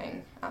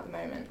writing at the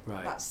moment.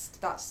 Right.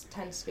 That's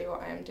tends to be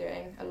what I am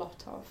doing a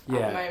lot of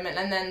at the moment.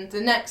 And then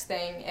the next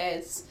thing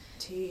is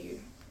to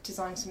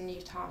design some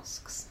new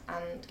tasks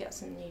and get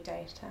some new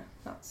data.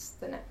 That's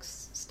the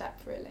next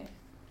step, really.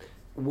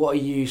 What are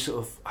you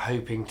sort of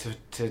hoping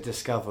to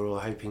discover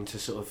or hoping to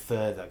sort of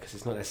further? Because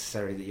it's not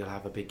necessarily that you'll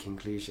have a big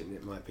conclusion.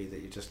 It might be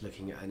that you're just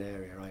looking at an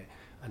area, right?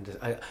 And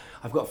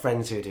I've got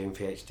friends who are doing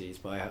PhDs,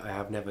 but I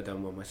have never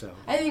done one myself.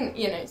 I think,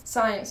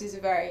 science is a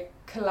very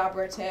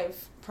collaborative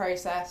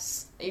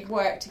process. You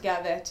work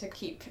together to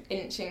keep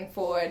inching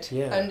forward,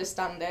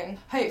 understanding.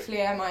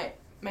 Hopefully I might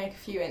make a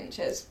few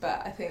inches,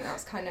 but I think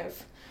that's kind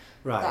of,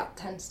 that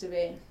tends to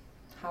be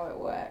how it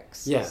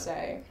works. Yeah.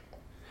 So.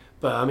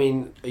 But I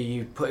mean, are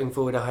you putting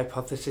forward a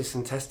hypothesis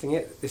and testing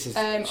it? This is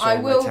I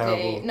will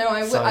be. No,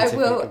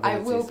 I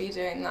will be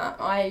doing that.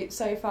 I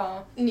so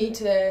far need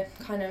to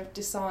kind of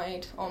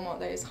decide on what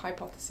those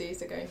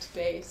hypotheses are going to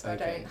be, so I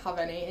don't have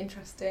any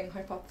interesting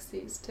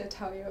hypotheses to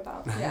tell you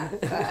about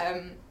yet.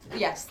 But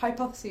yes,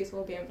 hypotheses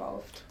will be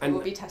involved. And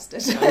will be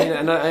tested. I mean,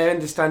 and I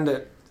understand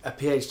that a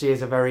PhD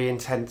is a very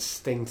intense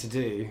thing to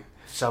do.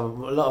 A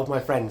lot of my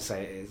friends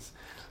say it is.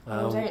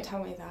 Don't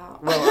tell me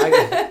that.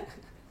 Well,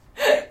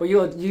 well,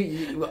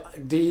 you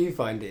do you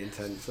find it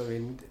intense? I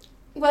mean,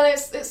 well,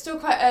 it's still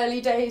quite early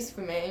days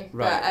for me,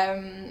 right.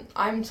 But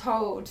I'm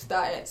told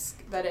that it's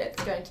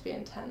going to be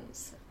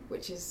intense,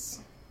 which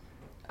is,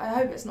 I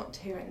hope it's not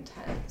too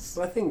intense.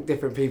 Well, I think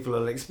different people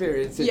will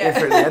experience it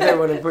differently. I don't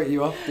want to put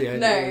you off the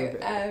idea.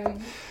 No,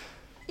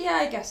 yeah,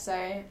 I guess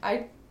so.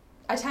 I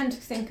tend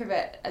to think of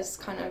it as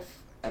kind of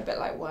a bit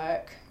like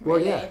work,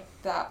 really. Well, yeah.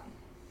 That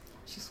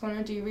I just want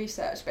to do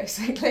research,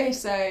 basically.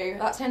 So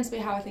that tends to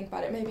be how I think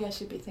about it. Maybe I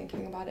should be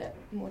thinking about it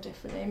more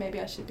differently.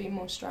 Maybe I should be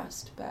more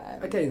stressed. But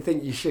I don't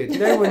think you should.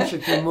 No one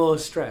should be more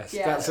stressed.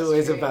 That's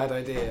always true. A bad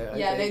idea.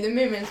 Yeah, no, the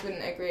Moomins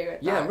wouldn't agree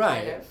with that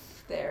kind of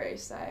theory.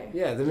 So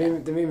yeah, the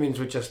Moomins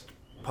would just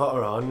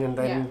potter on, and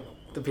then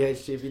the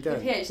PhD would be done.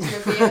 The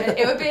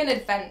PhD would be an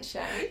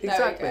adventure.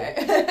 Exactly. There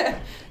we go.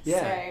 Yeah.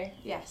 So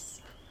yes.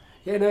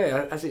 Yeah,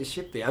 no, as it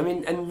should be. I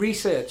mean, and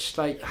research,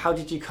 like, how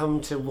did you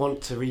come to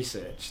want to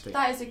research things?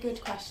 That is a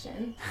good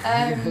question.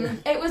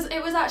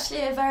 It was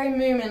actually a very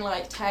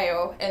Moomin-like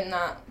tale in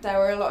that there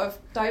were a lot of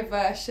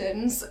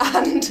diversions,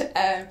 and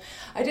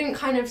I didn't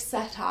kind of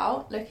set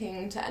out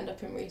looking to end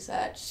up in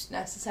research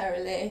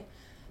necessarily.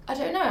 I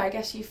don't know, I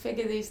guess you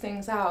figure these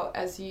things out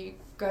as you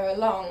go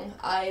along.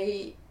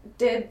 I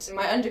did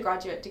my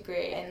undergraduate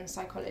degree in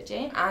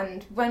psychology,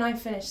 and when I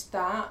finished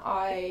that,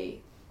 I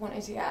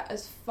wanted to get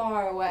as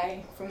far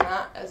away from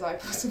that as I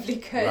possibly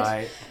could.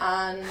 Right.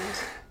 And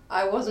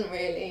I wasn't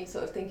really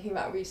sort of thinking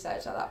about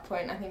research at that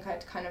point. I think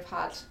I'd kind of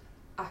had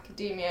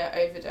academia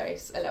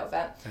overdose a little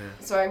bit. Yeah.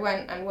 So I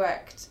went and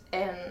worked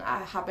in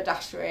a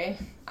haberdashery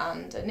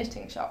and a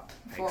knitting shop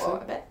for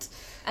a bit.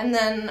 And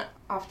then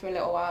after a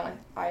little while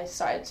I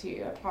started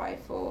to apply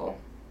for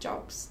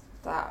jobs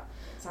that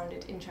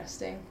sounded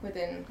interesting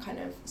within kind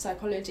of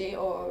psychology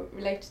or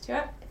related to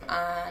it,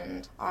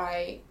 and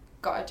I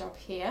got a job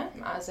here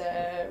as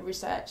a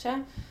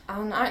researcher.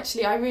 And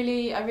actually I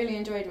really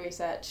enjoyed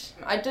research.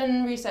 I'd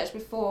done research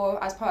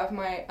before as part of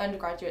my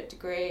undergraduate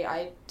degree.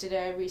 I did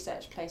a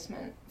research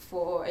placement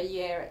for a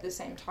year at the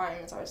same time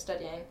as I was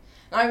studying,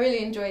 and I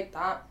really enjoyed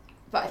that.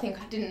 But I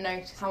think I didn't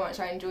notice how much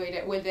I enjoyed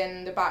it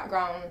within the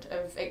background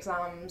of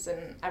exams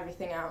and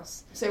everything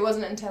else. So it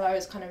wasn't until I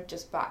was kind of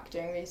just back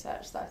doing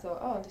research that I thought,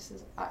 oh, this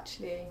is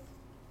actually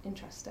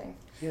interesting.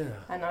 Yeah.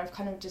 And I've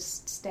kind of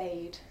just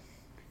stayed.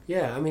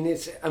 Yeah,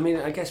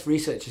 I guess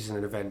research is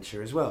an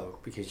adventure as well,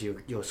 because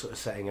you're sort of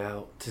setting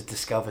out to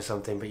discover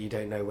something, but you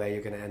don't know where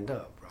you're going to end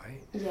up,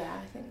 right? Yeah,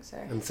 I think so.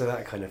 And so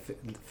that kind of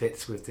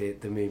fits with the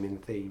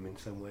Moomin theme in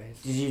some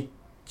ways. Did you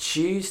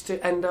choose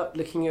to end up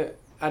looking at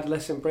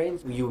adolescent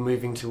brains? You were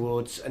moving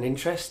towards an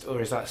interest,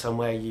 or is that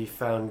somewhere you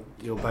found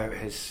your boat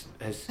has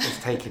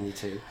taken you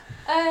to?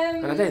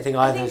 And I don't think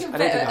either's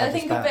bad. I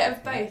think a bit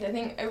of both. I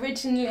think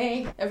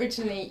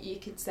originally you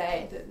could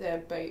say that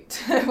the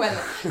boat went.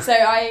 So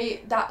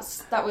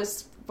that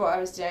was what I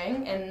was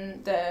doing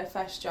in the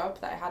first job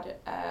that I had.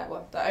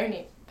 The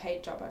only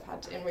paid job I've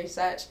had in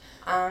research,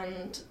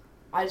 and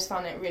I just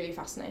found it really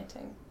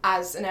fascinating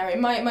as an area.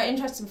 My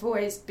interests have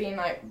always been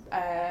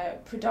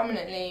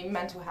predominantly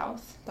mental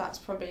health. That's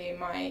probably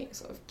my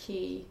sort of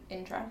key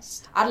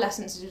interest.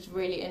 Adolescence is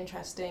really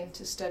interesting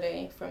to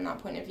study from that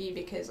point of view,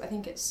 because I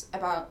think it's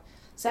about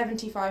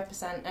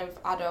 75% of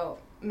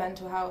adult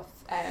mental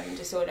health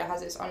disorder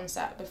has its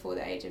onset before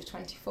the age of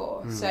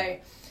 24. So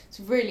it's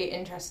a really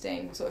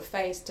interesting sort of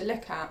phase to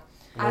look at.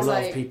 And a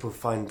lot of people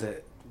find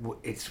that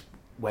it's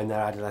when their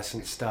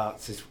adolescence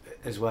starts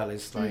as well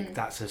as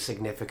that's a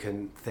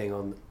significant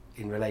thing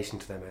in relation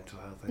to their mental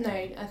health.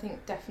 I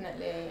think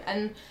definitely,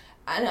 and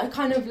I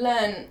kind of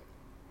learned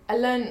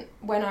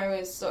when I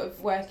was sort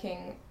of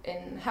working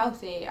in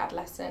healthy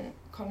adolescent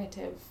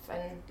cognitive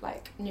and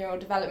neural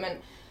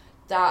development,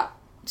 that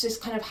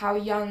just kind of how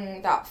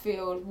young that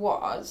field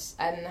was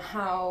and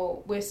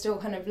how we're still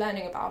kind of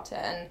learning about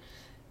it.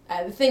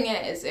 And the thing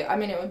is, it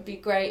would be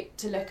great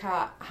to look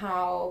at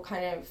how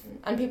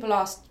and people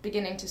are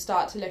beginning to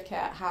start to look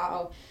at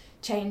how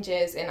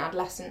changes in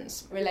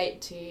adolescence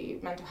relate to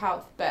mental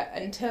health, but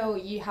until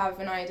you have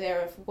an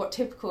idea of what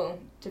typical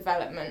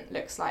development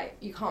looks like,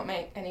 you can't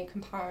make any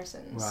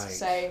comparisons. Right.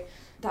 So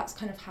that's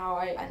kind of how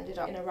I ended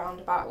up in a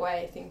roundabout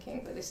way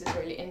thinking that this is a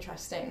really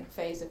interesting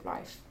phase of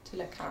life to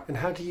look at. And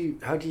how do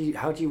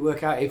you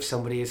work out if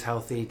somebody is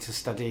healthy to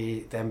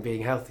study them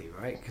being healthy,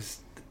 right? Because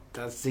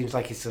that seems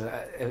like it's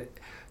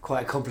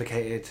quite a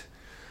complicated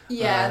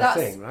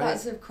thing, right?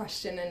 That's a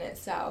question in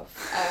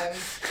itself.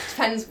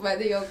 Depends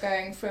whether you're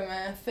going from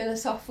a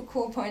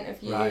philosophical point of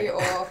view, right.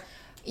 Or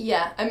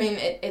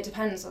it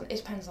depends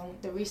on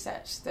the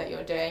research that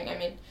you're doing.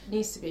 It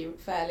needs to be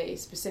fairly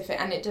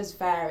specific, and it does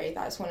vary.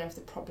 That's one of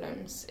the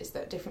problems, is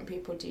that different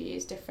people do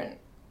use different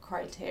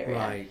criteria.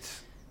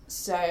 Right.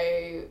 So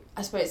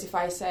I suppose if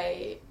I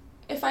say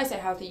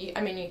healthy,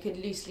 you could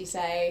loosely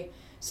say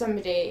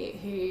somebody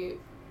who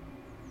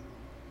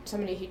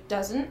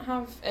doesn't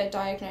have a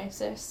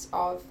diagnosis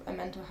of a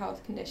mental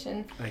health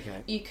condition,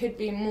 okay, you could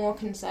be more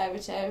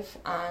conservative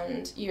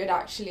and you would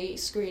actually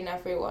screen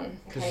everyone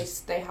in case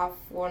they have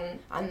one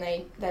and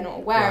they're not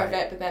aware of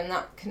it, but then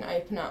that can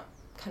open up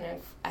kind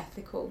of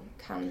ethical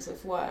cans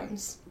of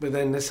worms. But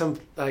then there's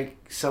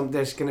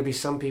there's going to be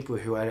some people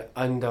who are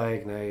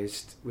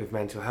undiagnosed with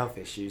mental health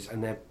issues,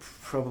 and there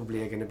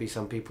probably are going to be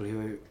some people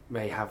who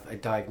may have a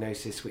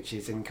diagnosis which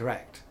is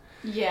incorrect.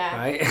 Yeah.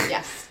 Right?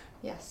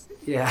 Yes.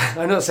 Yeah,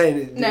 I'm not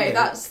saying that. No,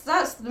 that's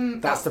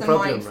the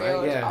problem,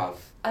 minefield, right? Yeah.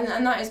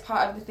 And that is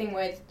part of the thing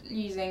with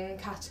using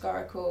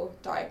categorical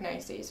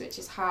diagnoses, which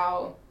is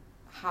how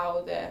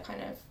the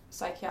kind of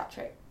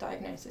psychiatric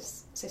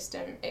diagnosis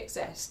system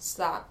exists.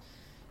 That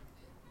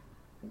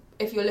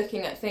if you're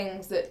looking at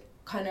things that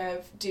kind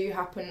of do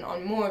happen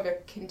on more of a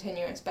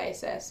continuous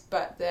basis,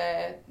 but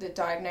the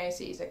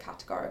diagnoses are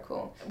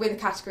categorical. With a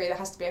category, there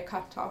has to be a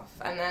cut-off,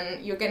 and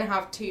then you're going to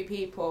have two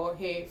people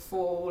who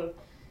fall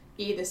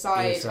either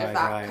side of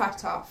that right.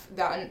 cut-off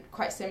that are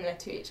quite similar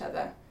to each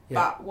other,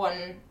 but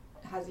one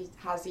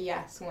has a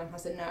yes and one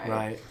has a no.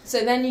 Right.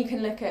 So then you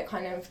can look at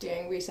kind of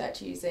doing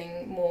research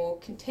using more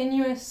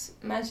continuous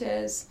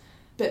measures,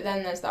 but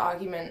then there's the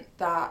argument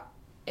that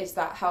is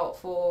that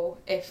helpful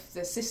if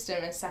the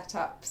system is set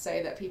up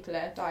so that people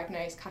are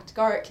diagnosed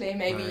categorically?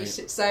 Maybe you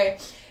should. So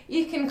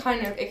you can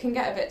it can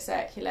get a bit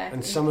circular.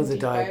 And some of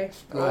the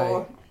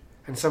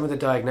and some of the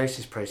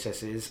diagnosis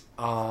processes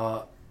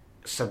are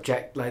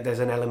there's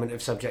an element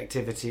of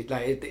subjectivity.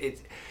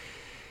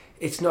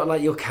 It's not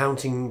like you're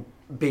counting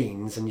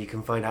beans and you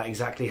can find out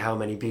exactly how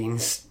many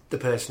beans the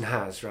person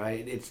has,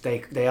 right?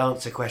 They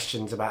answer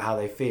questions about how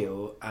they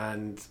feel,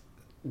 and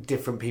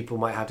different people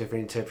might have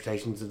different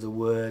interpretations of the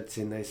words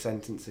in those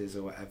sentences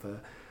or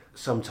whatever.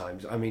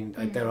 Sometimes,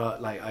 there are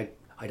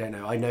I don't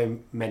know. I know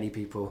many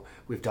people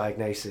with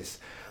diagnosis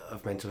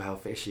of mental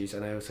health issues,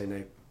 and I also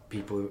know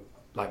people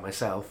like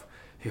myself,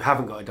 who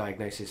haven't got a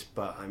diagnosis,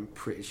 but I'm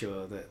pretty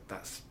sure that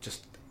that's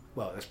just,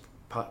 well, that's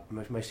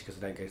mostly because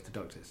I don't go to the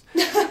doctors.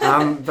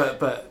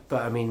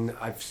 But I mean,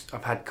 I've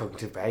had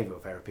cognitive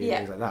behavioural therapy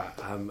and things like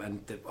that,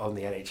 on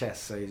the NHS.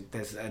 So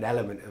there's an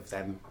element of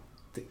them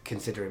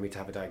considering me to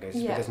have a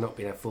diagnosis, but there's not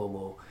been a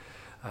formal.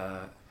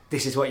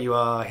 This is what you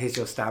are. Here's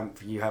your stamp.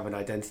 You have an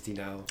identity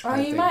now. Oh,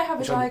 you might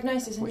have a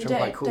diagnosis and you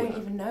don't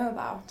even know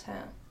about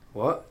it.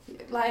 What?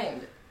 Like,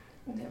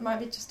 it might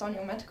be just on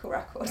your medical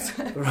records.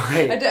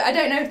 Right. I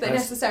don't know if they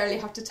necessarily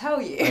have to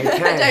tell you.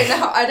 Okay.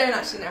 I don't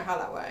actually know how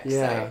that works.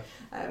 Yeah.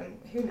 So,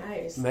 who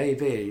knows?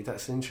 Maybe.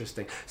 That's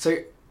interesting. So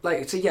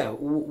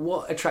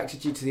what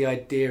attracted you to the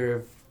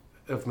idea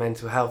of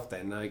mental health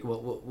then? Like,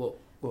 what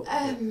brought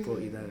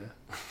you there?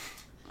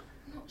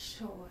 I'm not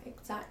sure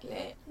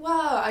exactly.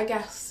 Well, I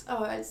guess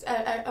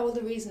all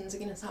the reasons are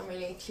going to sound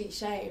really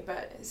cliche,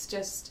 but it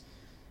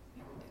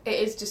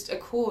is just a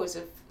cause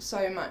of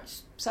so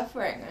much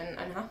suffering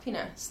and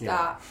happiness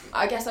that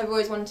I guess I've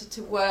always wanted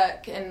to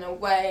work in a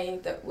way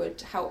that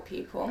would help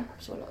people. I'm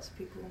sure lots of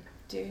people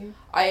do.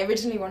 I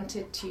originally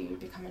wanted to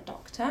become a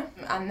doctor,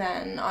 and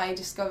then I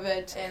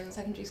discovered in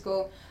secondary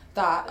school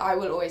that I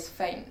will always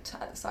faint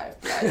at the sight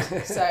of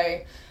blood.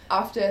 So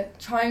after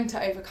trying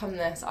to overcome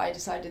this, I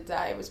decided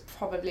that it was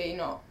probably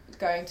not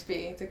going to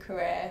be the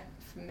career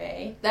for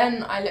me.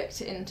 Then I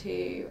looked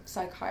into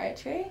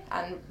psychiatry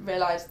and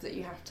realised that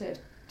you have to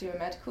do a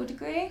medical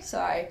degree, so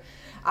I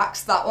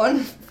axed that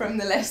one from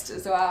the list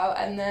as well,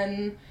 and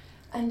then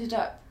ended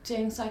up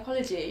doing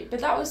psychology. But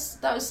that was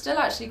still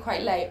actually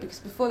quite late, because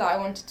before that I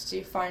wanted to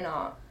do fine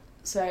art.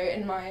 So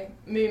in my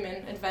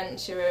Moomin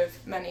adventure of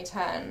many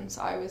turns,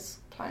 I was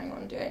planning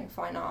on doing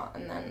fine art,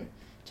 and then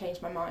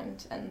changed my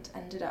mind and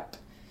ended up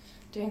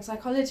doing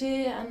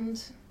psychology,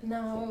 and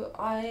now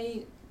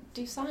I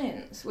do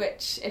science,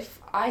 which if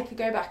I could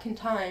go back in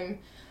time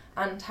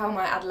and tell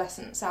my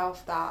adolescent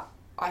self that,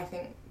 I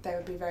think they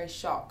would be very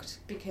shocked,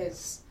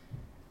 because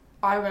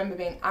I remember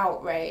being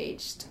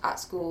outraged at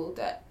school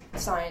that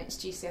science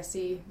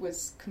GCSE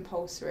was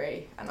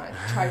compulsory, and I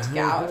tried to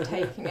get out of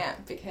taking it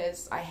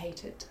because I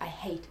hated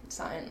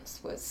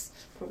science, was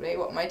probably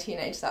what my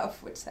teenage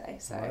self would say.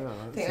 So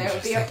I think they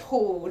would be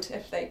appalled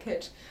if they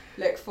could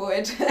look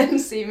forward and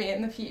see me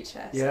in the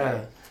future.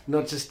 Yeah. So.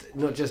 Not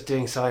just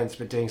doing science,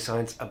 but doing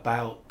science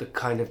about the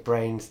kind of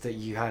brains that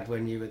you had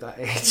when you were that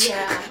age.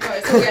 Yeah, well,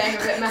 it's all getting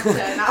a bit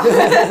meta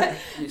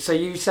now. So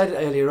you said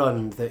earlier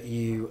on that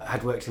you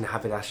had worked in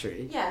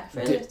haberdashery. Yeah,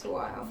 for a little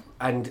while.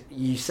 And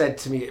you said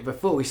to me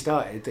before we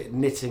started that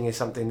knitting is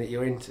something that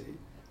you're into.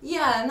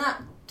 Yeah, and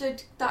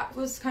that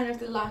was kind of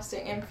the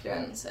lasting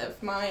influence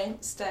of my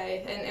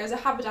stay, and it was a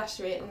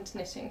haberdashery and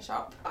knitting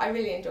shop. I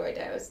really enjoyed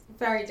it. It was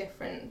very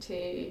different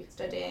to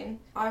studying.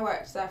 I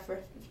worked there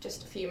for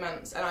just a few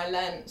months, and I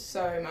learned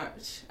so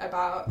much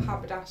about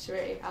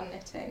haberdashery and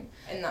knitting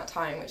in that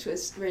time, which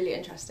was really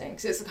interesting,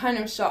 because it's the kind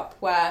of shop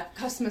where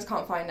customers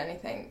can't find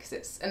anything because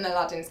it's in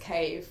Aladdin's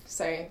cave.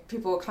 So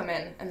people will come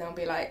in and they'll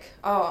be like,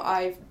 oh,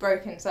 I've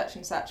broken such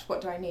and such,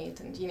 what do I need?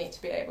 And you need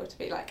to be able to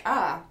be like,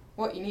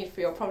 what you need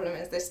for your problem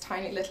is this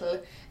tiny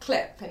little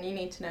clip, and you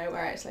need to know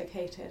where it's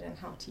located and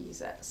how to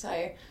use it.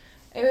 So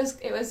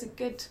it was a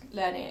good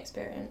learning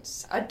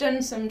experience. I'd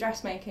done some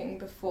dressmaking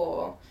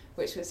before,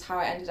 which was how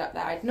I ended up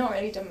there. I'd not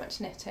really done much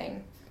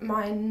knitting.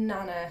 My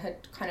nana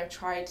had kind of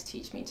tried to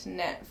teach me to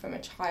knit from a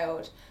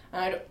child,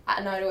 and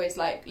I'd always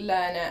like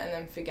learn it and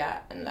then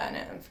forget, and learn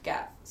it and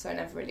forget, so I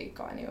never really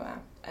got anywhere.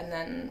 And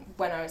then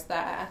when I was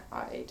there,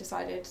 I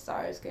decided that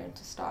I was going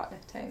to start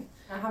knitting.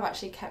 I have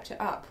actually kept it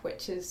up,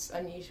 which is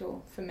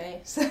unusual for me.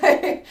 So,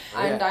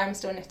 and I'm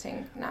still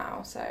knitting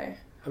now. So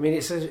I mean,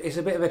 it's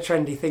a bit of a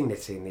trendy thing,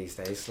 knitting these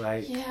days.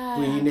 Like,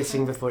 were you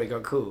knitting before it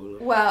got cool?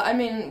 Well, I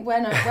mean,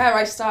 where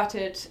I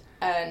started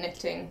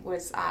knitting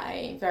was at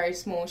a very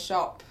small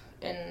shop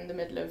in the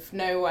middle of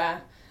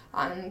nowhere,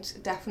 and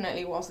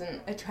definitely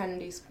wasn't a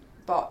trendy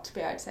spot to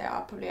be. I'd say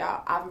probably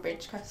our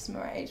average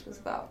customer age was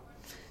about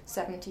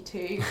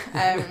 72.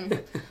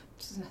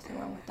 There's nothing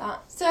wrong with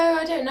that. So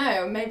I don't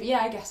know. Maybe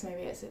I guess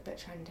maybe it's a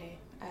bit trendy.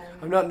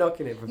 I'm not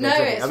knocking it for no,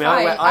 it's fine.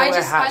 I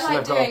wear hats I like and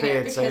I've got a doing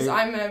beard, it because so,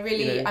 I'm a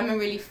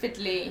really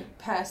fiddly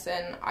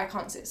person. I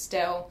can't sit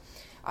still.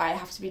 I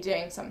have to be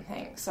doing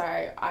something. So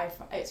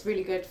it's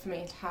really good for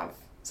me to have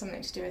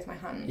something to do with my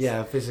hands. Yeah,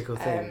 a physical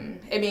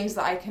thing. It means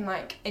that I can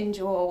like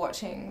enjoy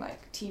watching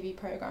like TV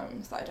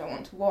programs that I don't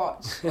want to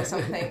watch or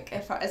something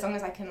as long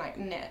as I can like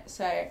knit.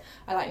 So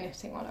I like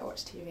knitting while I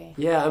watch TV.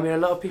 Yeah, I mean, a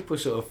lot of people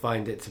sort of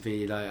find it to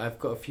be like, I've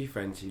got a few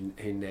friends who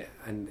knit,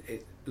 and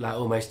it like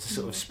almost a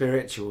sort of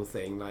spiritual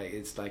thing. Like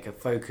it's like a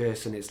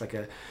focus, and it's like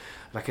a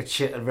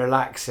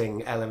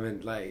relaxing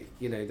element, like,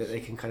 you know, that they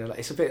can kind of like,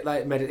 it's a bit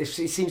like it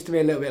seems to me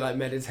a little bit like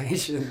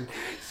meditation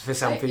for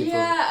some people.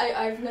 Yeah,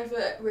 I've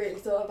never really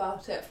thought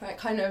about it for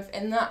kind of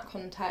in that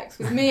context.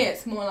 With me,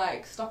 it's more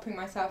like stopping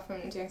myself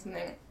from doing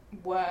something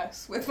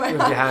worse with my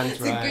hands.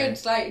 It's a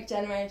good like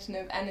generation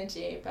of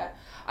energy, but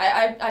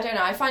I don't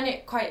know, I find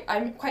it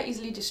I'm quite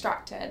easily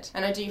distracted,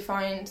 and I do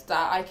find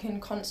that I can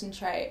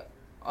concentrate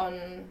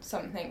on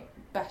something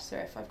better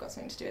if I've got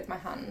something to do with my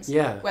hands.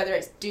 Yeah. Whether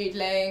it's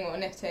doodling or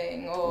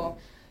knitting, or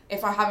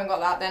if I haven't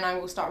got that, then I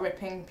will start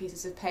ripping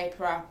pieces of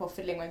paper up or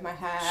fiddling with my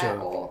hair. Sure.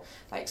 Or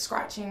like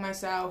scratching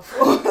myself.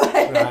 Or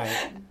like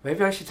right.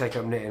 Maybe I should take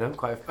up knitting.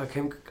 I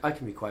can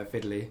be quite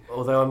fiddly.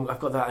 Although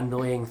I've got that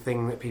annoying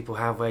thing that people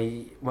have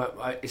where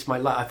I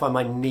find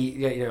my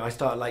knee. I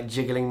start like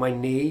jiggling my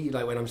knee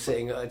like when I'm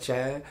sitting at a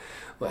chair,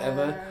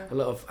 whatever.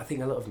 I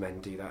think a lot of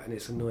men do that, and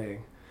it's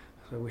annoying.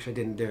 I wish I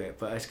didn't do it,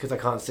 but it's because I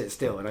can't sit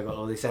still and I got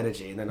all this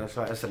energy, and then I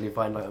suddenly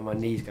find like my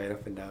knees going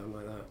up and down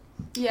like that.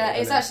 Yeah,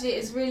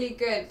 it's really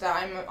good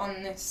that I'm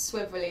on this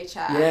swivelly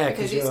chair,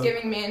 because it's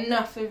giving me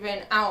enough of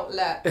an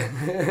outlet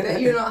that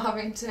you're not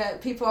having to.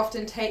 People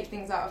often take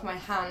things out of my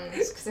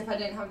hands, because if I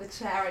didn't have the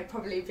chair, I'd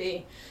probably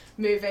be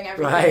moving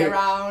everything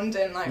around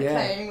and like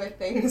playing with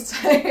things.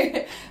 So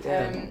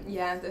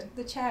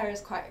the chair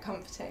is quite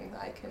comforting,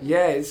 that I can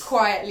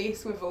quietly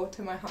swivel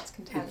to my heart's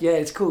content. Yeah,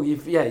 it's cool.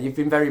 You've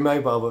been very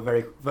mobile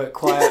but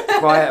quiet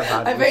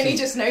about it. I've only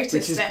just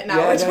noticed it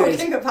now. We're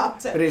talking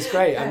about it, but it's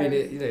great. I mean,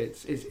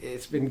 it's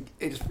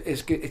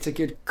a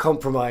good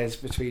compromise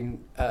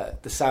between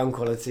the sound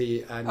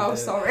quality and. Oh,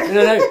 sorry.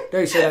 No.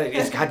 So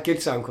it's had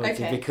good sound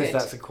quality because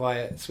that's a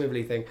quiet,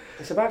 swivelly thing.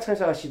 It's about time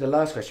to ask you the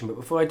last question, but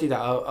before I do that,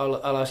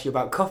 I'll ask you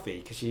about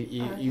coffee, because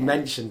you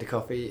mentioned the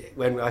coffee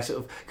when I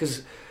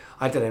because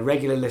I don't know,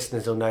 regular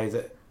listeners will know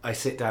that I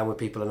sit down with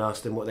people and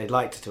ask them what they'd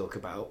like to talk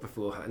about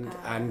beforehand,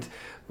 and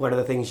one of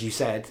the things you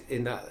said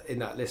in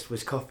that list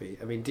was coffee.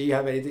 I mean, do you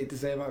have anything to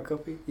say about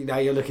coffee? Now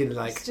you're looking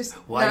like,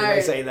 why did I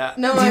say that?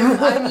 No,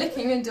 I'm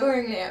looking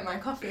adoringly at my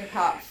coffee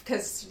cup,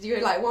 because you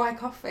were like, why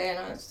coffee? And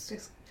I was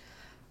just,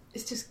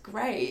 it's just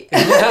great.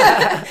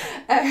 I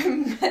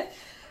don't know.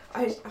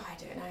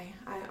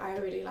 I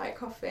really like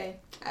coffee.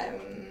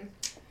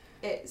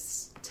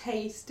 It's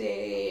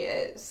tasty.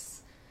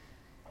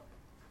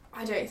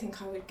 I don't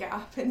think I would get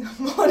up in the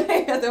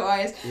morning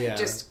otherwise. Yeah.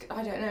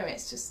 I don't know.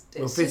 It's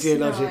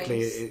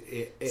physiologically, just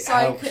nice. it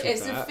helps with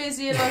it's that. A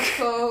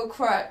physiological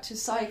crutch, a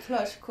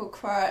psychological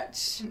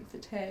crutch.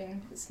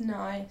 Comforting. It's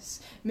nice.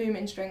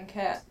 Moomins drink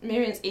it.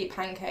 Moomins eat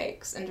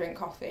pancakes and drink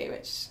coffee,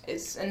 which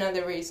is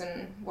another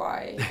reason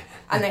why.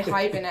 And they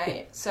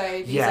hibernate.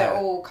 So these are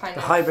all kind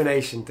of the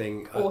hibernation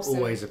thing awesome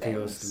always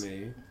appeals to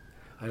me.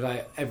 I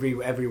like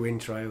every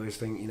winter. I always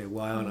think,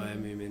 why aren't I a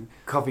moomin?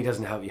 Coffee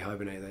doesn't help you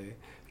hibernate though.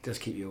 It does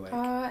keep you awake.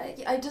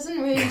 It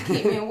doesn't really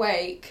keep me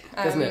awake.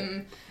 Doesn't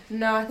it?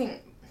 No, I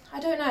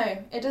don't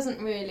know. It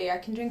doesn't really. I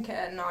can drink it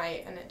at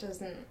night, and it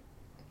doesn't.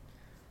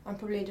 I'm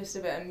probably just a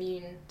bit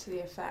immune to the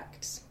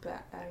effects,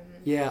 but.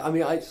 Yeah, I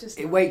mean,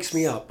 it wakes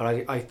me up,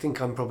 but I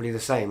think I'm probably the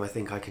same. I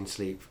think I can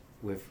sleep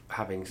with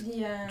having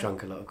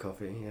drunk a lot of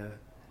coffee. Yeah.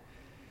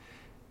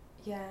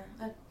 Yeah,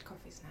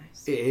 coffee's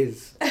nice. It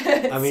is.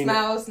 It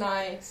smells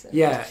nice.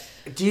 Yeah.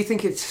 Do you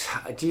think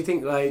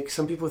like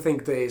some people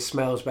think that it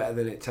smells better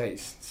than it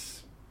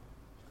tastes?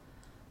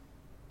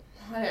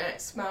 I don't know.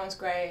 It smells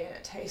great and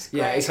it tastes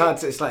great. Yeah, it's hard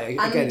to. It's like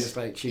it's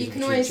like choosing you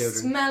can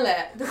always smell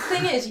it. The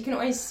thing is, you can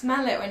always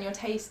smell it when you're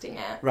tasting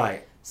it.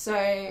 Right.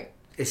 So.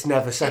 It's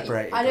never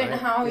separated. I don't know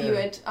how you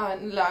would.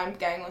 I'm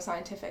getting all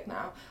scientific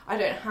now. I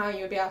don't know how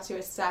you would be able to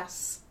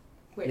assess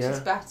which is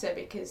better,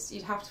 because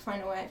you'd have to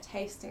find a way of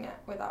tasting it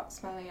without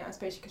smelling it. I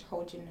suppose you could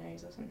hold your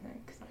nose or something,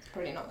 because that's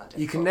probably not that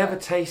difficult. You can never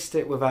taste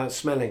it without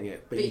smelling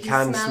it, but you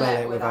can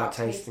smell it without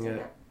tasting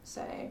it.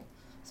 So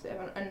it's a bit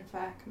of an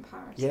unfair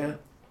comparison. Yeah.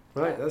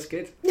 Right, that's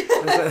good.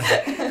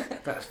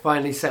 That's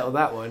finally settled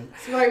that one.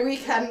 It's my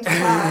weekend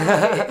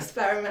plan,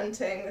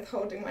 experimenting with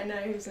holding my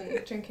nose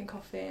and drinking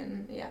coffee,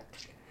 and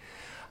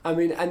I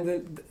mean,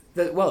 and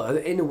well,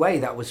 in a way,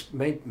 that was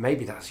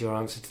maybe that's your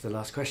answer to the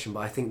last question,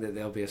 but I think that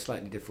there'll be a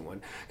slightly different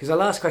one, because the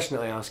last question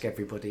that I ask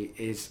everybody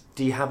is,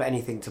 do you have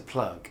anything to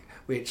plug?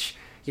 Which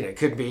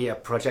could be a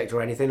project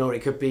or anything, or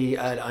it could be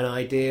an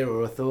idea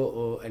or a thought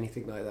or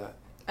anything like that.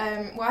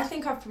 Well, I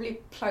think I've probably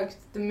plugged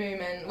the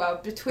Moomin.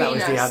 Well,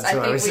 between us, I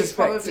think we've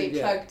probably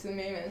plugged the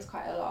Moomins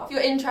quite a lot. If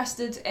you're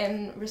interested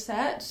in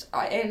research,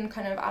 in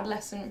kind of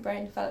adolescent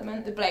brain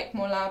development, the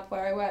Blakemore Lab,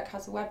 where I work,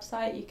 has a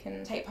website. You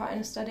can take part in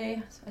a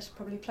study. So I should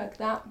probably plug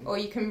that. Or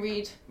you can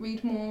read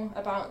more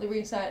about the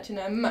research in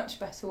a much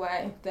better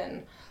way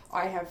than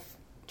I have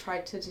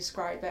tried to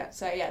describe it.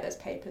 So there's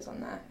papers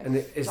on there. And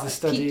is the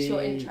study piques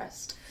your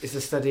interest? Is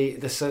the study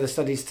the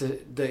studies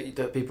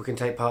that people can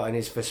take part in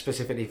is for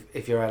specifically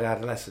if you're an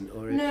adolescent,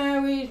 or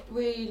no?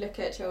 We look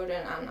at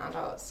children and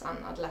adults and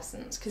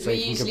adolescents, because we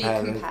usually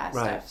compare stuff.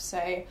 Right.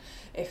 So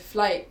if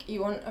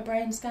you want a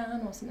brain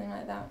scan or something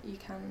like that, you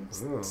can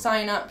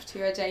sign up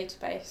to a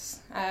database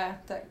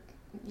that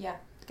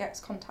gets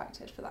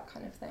contacted for that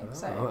kind of thing.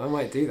 So I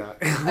might do that.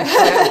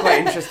 I'm quite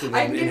interested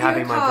in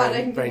having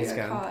my brain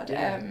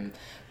scanned.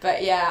 But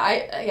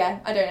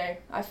I don't know.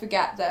 I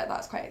forget that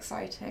that's quite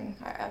exciting.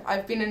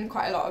 I've been in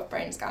quite a lot of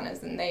brain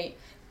scanners, and they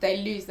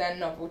lose their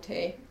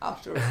novelty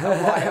after a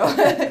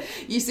while.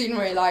 You soon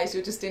realise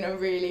you're just in a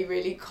really,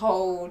 really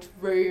cold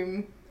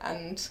room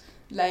and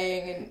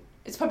laying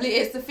It's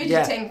the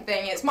fidgeting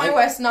thing. It's my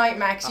worst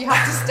nightmare because you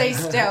have to stay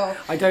still.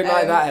 I don't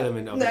like that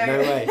element of it. No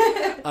way.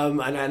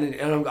 And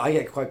I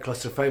get quite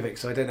claustrophobic,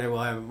 so I don't know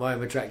why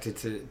I'm attracted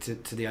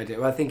to the idea.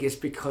 Well, I think it's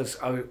because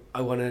I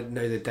want to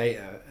know the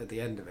data at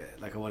the end of it.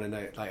 Like I want to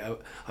know. Like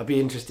I'd be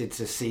interested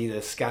to see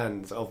the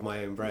scans of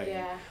my own brain.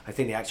 Yeah. I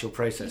think the actual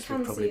process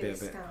would probably be a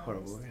bit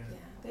horrible. Yeah.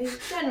 They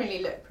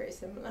generally look pretty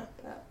similar,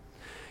 but.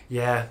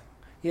 Yeah.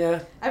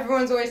 Yeah.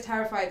 Everyone's always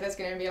terrified there's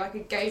going to be like a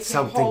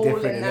gaping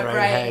hole in their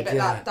brain, but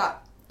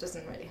that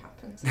doesn't really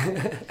happen. So,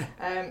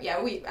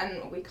 we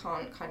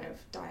can't kind of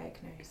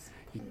diagnose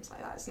things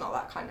like that. It's not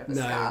that kind of a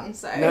scan.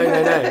 So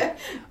no.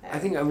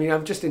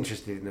 I'm just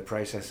interested in the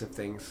process of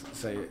things.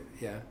 So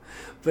yeah,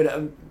 but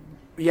I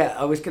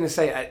was going to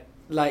say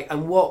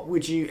and what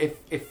would you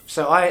if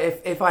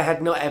I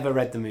had not ever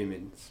read the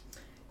Moomins?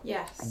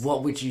 Yes.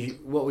 What would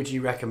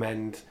you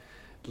recommend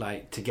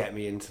to get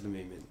me into the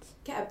Moomins?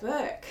 Get a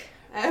book.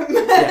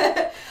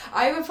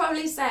 I would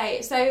probably say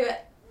it's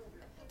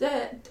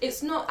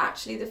not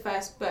actually the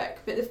first book,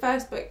 but the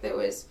first book that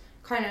was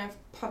kind of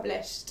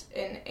published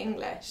in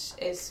English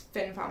is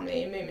Finn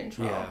Family Moomin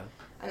Troll,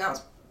 and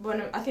that's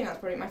I think that's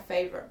probably my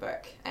favourite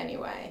book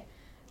anyway,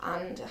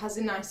 and it has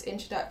a nice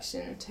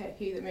introduction to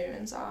who the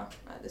Moomins are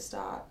at the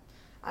start,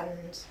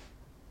 and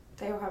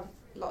they all have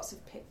lots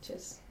of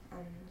pictures.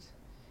 And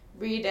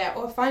read it,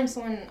 or find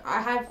someone.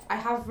 I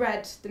have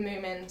read the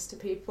Moomins to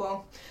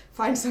people.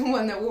 Find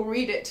someone that will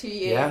read it to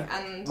you. Yeah.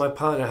 And my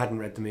partner hadn't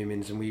read the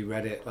Moomins, and we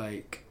read it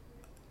like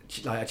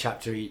a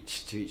chapter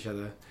each to each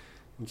other.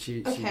 And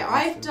she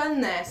I've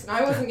done this, and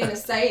I wasn't going to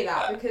say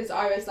that because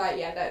I was like,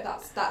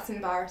 that's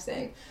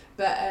embarrassing.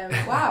 But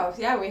wow,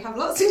 we have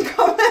lots in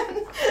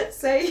common.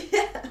 So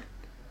yeah.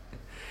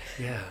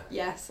 Yeah.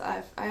 Yes,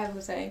 I have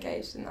also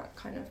engaged in that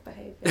kind of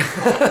behaviour.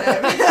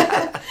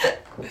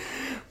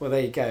 Well,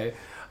 there you go.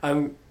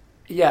 I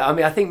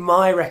think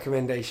my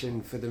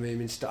recommendation for the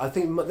Moomin I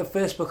think the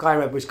first book I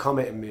read was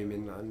Comet in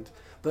Moominland,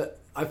 but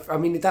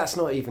that's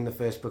not even the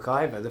first book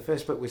either. The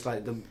first book was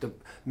like the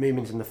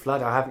Moomins and the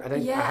Flood. I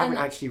haven't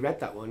actually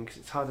read that one because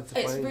it's harder to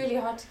find. It's really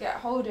hard to get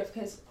hold of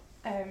because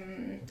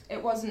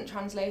it wasn't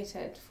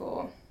translated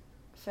for.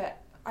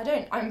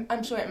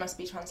 I'm sure it must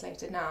be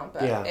translated now,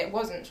 but it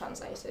wasn't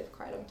translated for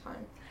quite a long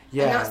time.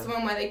 Yeah. And that's the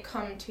one where they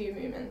come to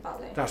Moomin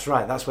Valley. That's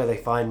right, that's where they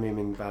find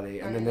Moomin Valley.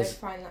 And then they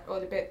find that,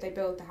 or they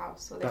build the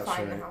house, or they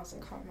find the house, I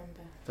can't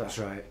remember. That's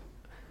right.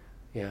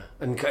 Yeah.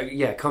 And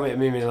Comet and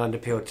Moominland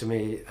appealed to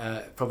me,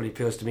 probably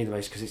appeals to me the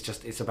most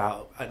because it's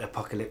about an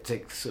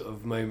apocalyptic sort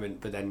of moment,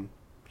 but then,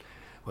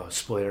 well,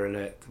 spoiler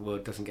alert, the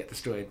world doesn't get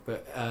destroyed,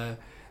 but that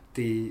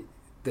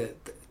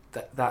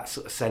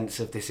sort of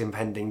sense of this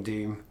impending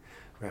doom.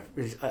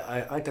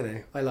 I don't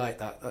know. I like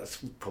that. That's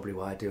probably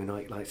why I do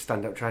like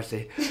stand-up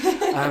tragedy.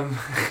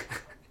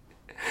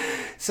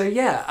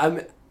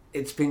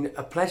 It's been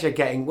a pleasure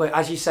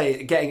as you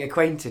say, getting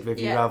acquainted with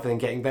you rather than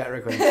getting better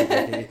acquainted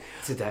with you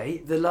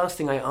today. The last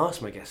thing I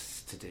ask my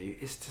guests to do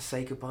is to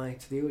say goodbye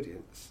to the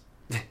audience.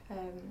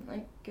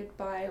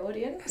 Goodbye,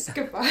 audience.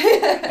 Goodbye.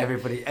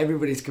 Everybody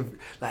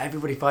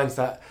finds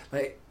that.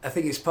 I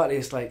think it's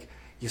partly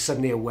you're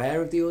suddenly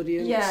aware of the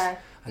audience. Yeah.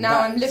 And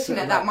now I'm looking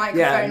at that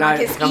microphone like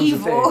it's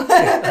evil.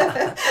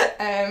 Goodbye,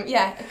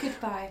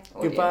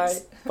 audience. Goodbye.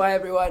 Bye,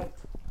 everyone.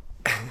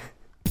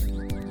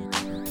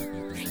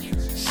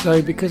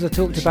 So because I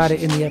talked about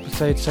it in the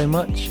episode so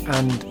much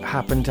and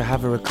happened to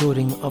have a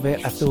recording of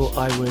it, I thought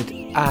I would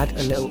add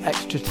a little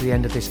extra to the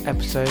end of this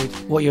episode.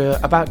 What you're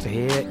about to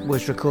hear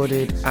was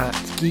recorded at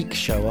Geek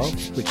Show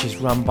Off, which is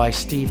run by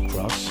Steve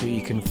Cross, who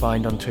you can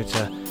find on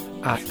Twitter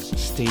at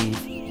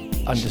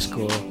Steve_X.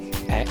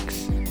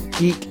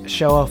 Geek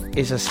Show Off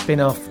is a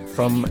spin-off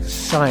from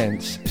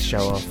Science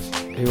Show Off,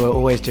 who are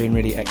always doing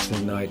really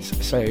excellent nights.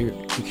 So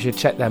you should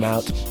check them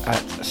out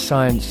at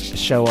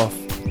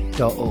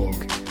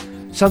scienceshowoff.org.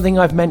 Something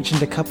I've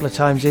mentioned a couple of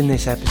times in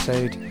this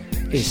episode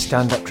is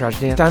Stand-Up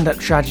Tragedy. Stand-Up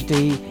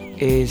Tragedy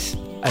is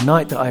a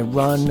night that I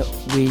run.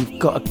 We've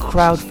got a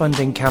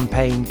crowdfunding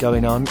campaign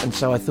going on, and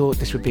so I thought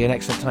this would be an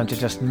excellent time to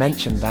just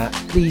mention that.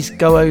 Please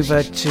go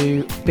over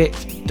to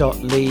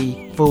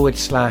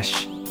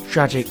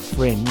bit.ly/Tragic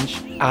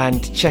Fringe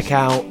and check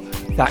out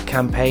that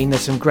campaign.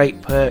 There's some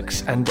great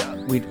perks, and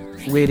we'd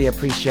really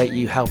appreciate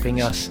you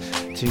helping us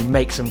to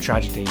make some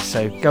tragedies.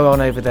 So go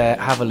on over there,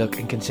 have a look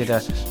and consider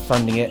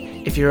funding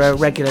it. If you're a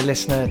regular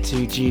listener to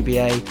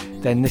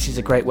GBA, then this is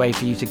a great way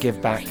for you to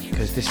give back,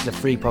 because this is a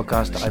free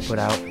podcast that I put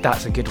out.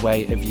 That's a good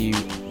way of you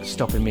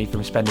stopping me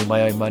from spending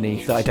my own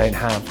money that I don't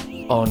have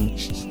on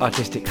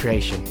artistic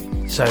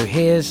creation. So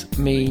here's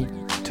me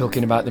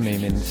talking about the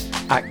Moomins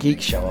at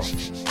Geek Show Off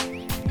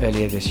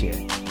earlier this year.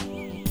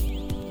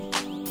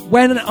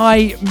 When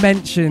I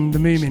mention the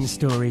Moomin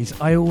stories,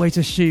 I always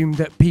assume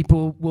that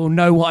people will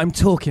know what I'm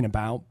talking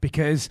about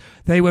because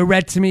they were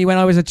read to me when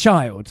I was a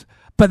child,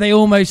 but they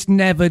almost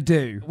never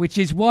do, which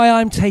is why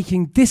I'm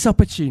taking this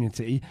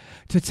opportunity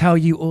to tell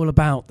you all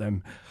about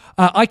them.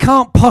 I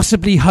can't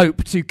possibly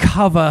hope to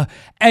cover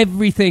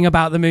everything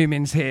about the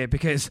Moomins here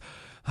because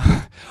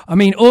I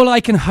mean, all I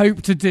can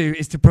hope to do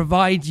is to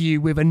provide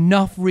you with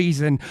enough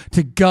reason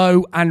to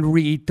go and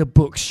read the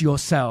books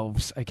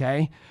yourselves,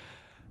 okay?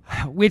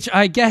 Which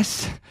I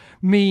guess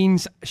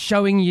means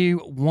showing you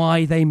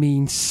why they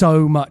mean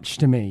so much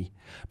to me.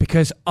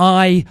 Because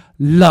I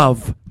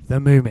love the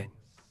Moomin.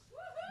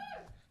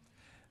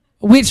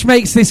 Which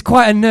makes this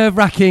quite a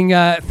nerve-wracking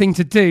thing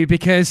to do,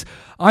 because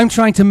I'm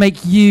trying to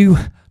make you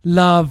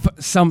love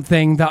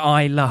something that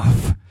I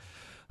love.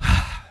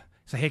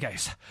 So here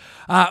goes.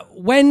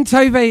 When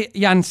Tove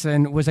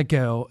Jansson was a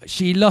girl,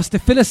 she lost a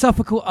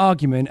philosophical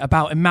argument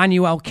about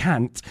Immanuel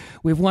Kant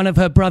with one of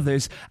her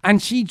brothers,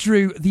 and she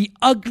drew the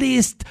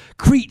ugliest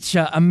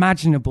creature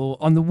imaginable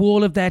on the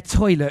wall of their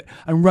toilet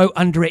and wrote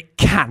under it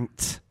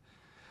Kant.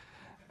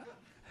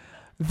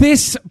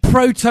 This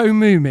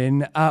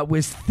proto-Moomin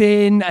was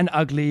thin and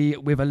ugly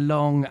with a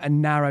long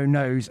and narrow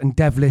nose and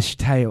devilish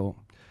tail.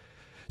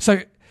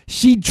 So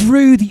she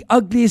drew the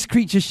ugliest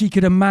creature she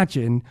could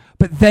imagine,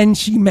 but then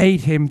she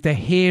made him the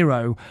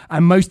hero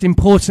and, most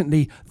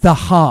importantly, the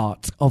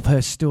heart of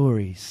her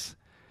stories.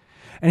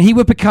 And he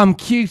would become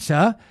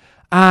cuter,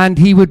 and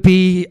he would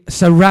be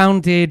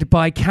surrounded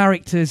by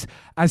characters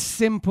as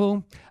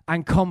simple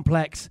and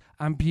complex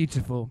and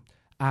beautiful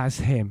as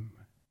him.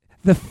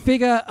 The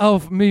figure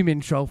of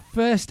Moomintroll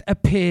first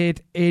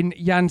appeared in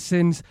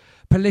Jansson's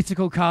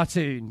political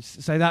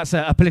cartoons. So that's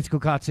a political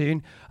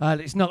cartoon.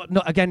 It's not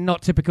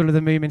typical of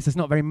the Moomins. There's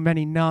not very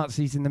many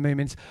Nazis in the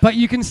Moomins. But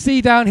you can see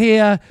down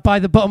here by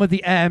the bottom of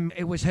the M,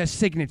 it was her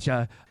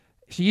signature.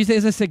 She used it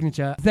as a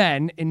signature.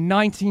 Then, in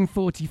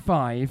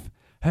 1945,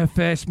 her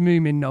first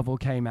Moomin novel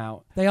came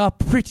out. They are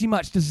pretty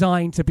much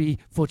designed to be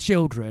for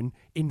children,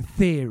 in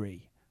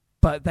theory.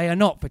 But they are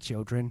not for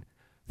children.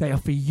 They are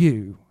for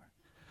you.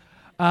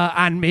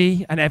 And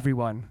me and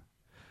everyone.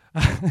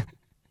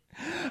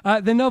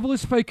 The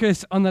novels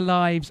focus on the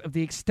lives of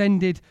the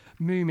extended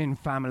Moomin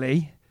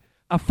family,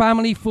 a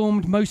family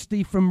formed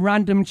mostly from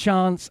random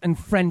chance and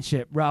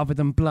friendship rather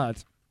than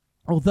blood.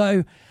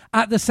 Although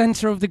at the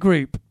centre of the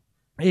group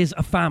is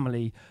a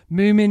family,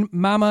 Moomin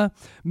Mama,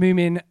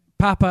 Moomin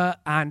Papa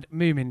and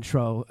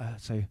Moomintroll.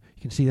 So you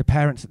can see the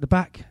parents at the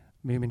back.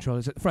 Moomintroll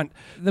is at the front.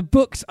 The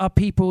books are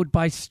peopled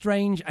by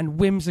strange and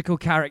whimsical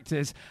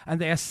characters, and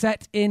they are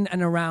set in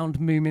and around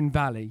Moomin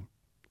Valley.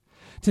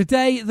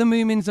 Today, the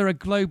Moomins are a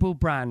global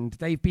brand.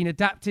 They've been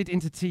adapted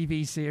into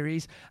TV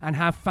series and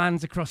have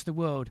fans across the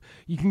world.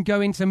 You can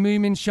go into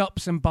Moomin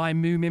shops and buy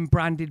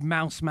Moomin-branded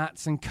mouse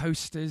mats and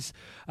coasters.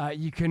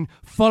 You can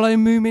follow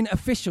Moomin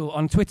Official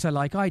on Twitter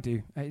like I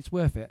do. It's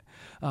worth it.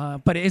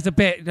 But it is a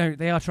bit... No,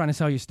 they are trying to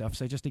sell you stuff,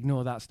 so just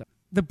ignore that stuff.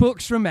 The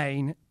books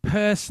remain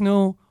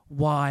personal,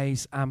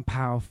 wise and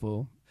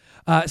powerful.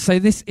 So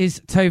this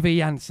is Tove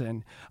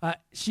Jansson.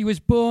 She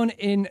was born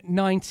in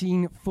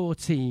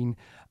 1914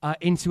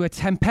 into a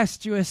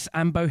tempestuous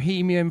and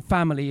bohemian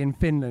family in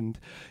Finland.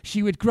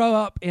 She would grow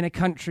up in a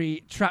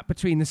country trapped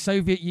between the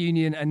Soviet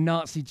Union and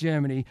Nazi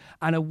Germany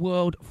and a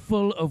world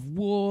full of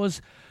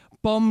wars.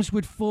 Bombs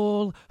would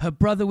fall, her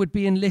brother would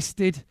be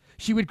enlisted.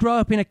 She would grow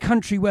up in a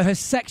country where her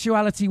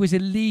sexuality was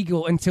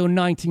illegal until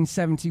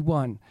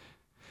 1971.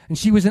 And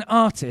she was an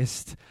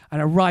artist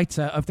and a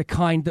writer of the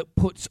kind that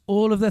puts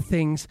all of the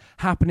things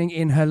happening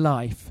in her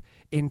life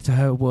into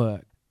her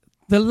work.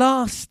 The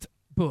last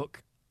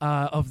book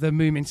of the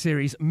Moomin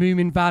series,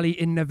 Moomin Valley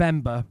in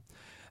November,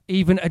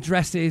 even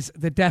addresses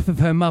the death of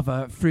her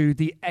mother through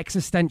the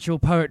existential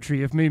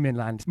poetry of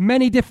Moominland.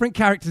 Many different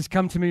characters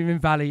come to Moomin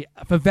Valley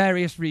for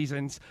various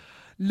reasons,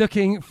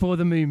 looking for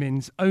the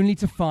Moomins, only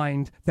to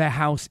find their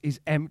house is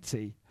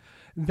empty.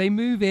 They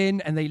move in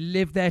and they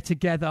live there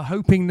together,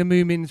 hoping the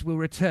Moomins will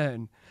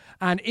return.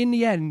 And in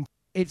the end,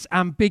 it's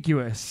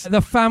ambiguous. The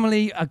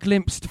family are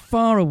glimpsed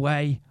far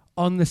away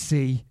on the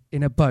sea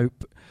in a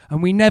boat,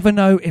 and we never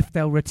know if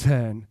they'll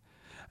return.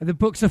 The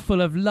books are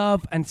full of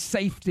love and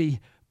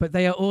safety, but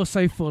they are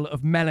also full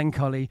of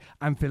melancholy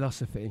and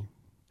philosophy.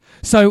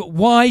 So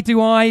why do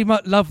I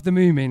love the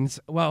Moomins?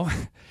 Well,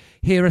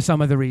 here are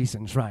some of the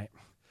reasons, right?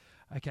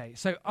 Okay,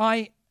 so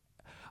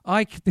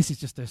this is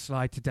just a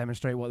slide to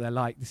demonstrate what they're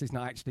like. This is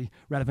not actually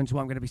relevant to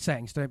what I'm going to be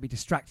saying, so don't be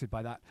distracted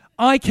by that.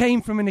 I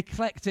came from an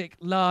eclectic,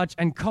 large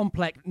and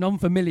complex,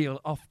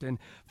 non-familial, often,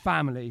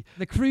 family.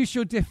 The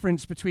crucial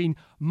difference between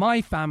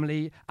my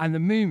family and the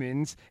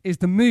Moomins is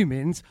the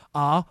Moomins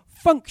are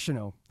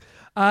functional.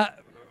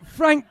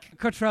 Frank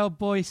Cottrell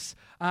Boyce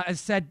has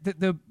said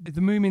that the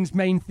Moomins'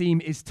 main theme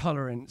is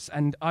tolerance,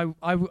 and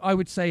I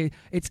would say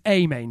it's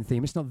a main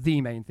theme. It's not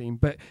the main theme,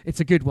 but it's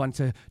a good one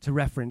to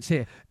reference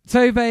here.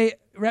 Tove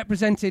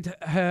represented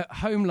her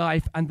home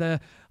life and the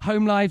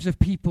home lives of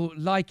people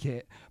like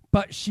it,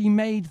 but she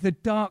made the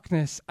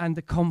darkness and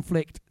the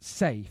conflict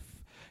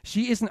safe.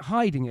 She isn't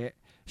hiding it,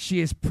 she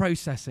is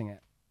processing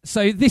it.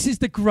 So this is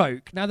the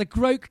Groke. Now the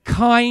Groke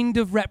kind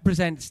of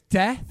represents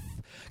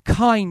death,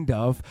 kind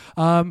of,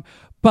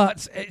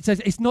 but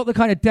it's not the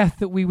kind of death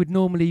that we would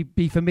normally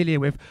be familiar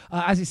with.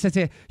 As it says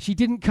here, she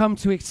didn't come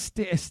to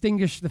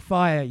extinguish the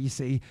fire, you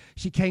see.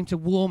 She came to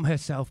warm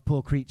herself,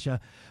 poor creature.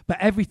 But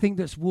everything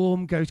that's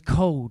warm goes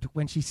cold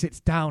when she sits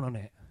down on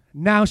it.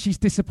 Now she's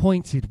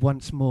disappointed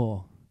once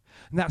more.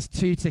 And that's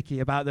too ticky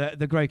about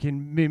the Groke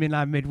in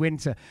Moominland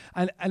Midwinter.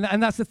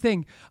 And that's the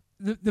thing.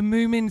 The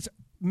Moomins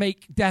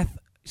make death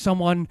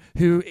someone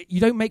who you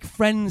don't make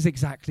friends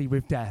exactly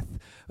with death,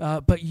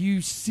 but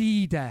you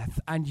see death,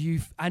 and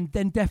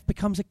then death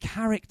becomes a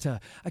character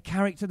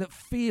that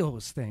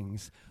feels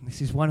things. And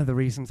this is one of the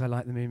reasons I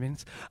like the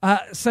Moomins.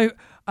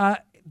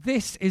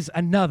 This is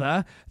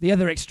the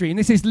other extreme.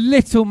 This is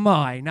Little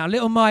My. Now,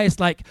 Little My is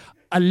like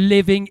a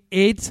living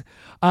id.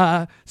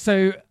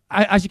 So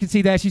as you can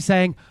see there, she's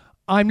saying,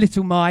 I'm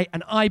Little My,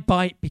 and I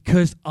bite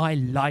because I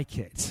like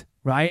it,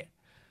 right?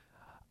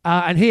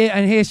 And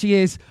here she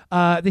is.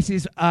 This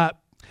is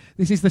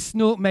the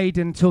Snort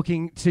Maiden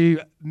talking to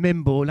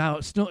Mimble. Now,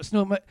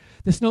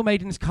 the Snort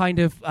Maiden's kind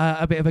of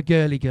a bit of a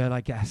girly girl, I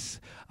guess.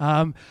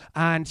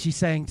 And she's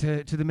saying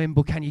to the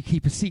Mimble, "Can you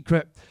keep a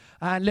secret?"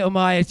 And Little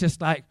My is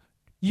just like,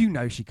 you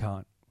know she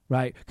can't,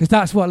 right? Because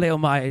that's what Little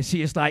My is.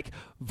 She is like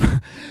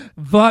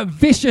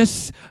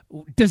vicious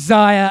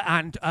desire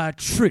and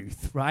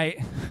truth, right?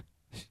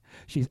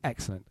 She's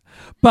excellent.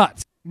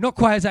 But not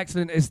quite as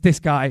excellent as this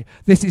guy.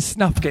 This is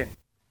Snufkin.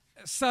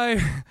 So,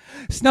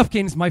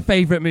 Snufkin's my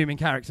favourite Moomin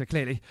character,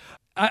 clearly.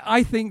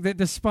 I think that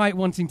despite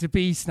wanting to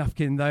be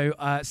Snufkin, though,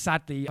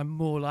 sadly, I'm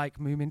more like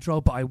Moomin Troll,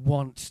 but I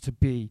want to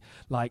be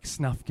like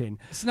Snufkin.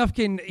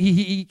 Snufkin,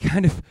 he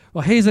kind of...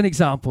 Well, here's an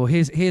example.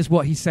 Here's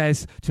what he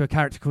says to a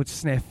character called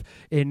Sniff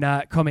in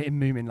Comet in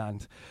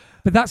Moominland.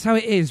 But that's how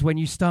it is when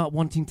you start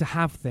wanting to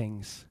have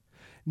things.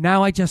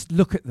 Now I just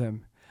look at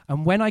them,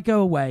 and when I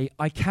go away,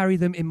 I carry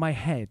them in my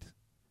head.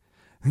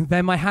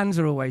 Then my hands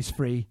are always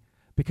free,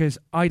 because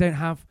I don't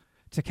have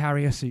to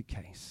carry a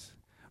suitcase,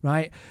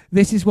 right?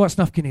 This is what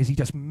Snufkin is. He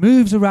just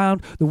moves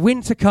around. The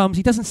winter comes.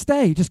 He doesn't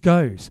stay. He just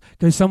goes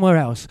somewhere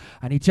else.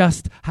 And he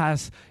just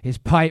has his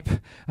pipe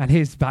and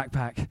his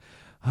backpack.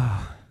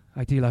 Oh,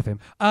 I do love him.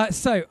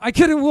 So I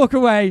couldn't walk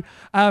away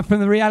from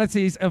the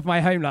realities of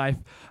my home life.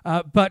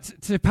 But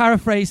to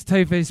paraphrase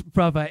Tove's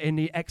brother in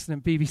the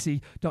excellent BBC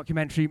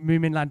documentary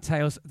Moominland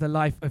Tales, The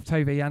Life of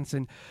Tove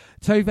Jansson,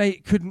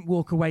 Tove couldn't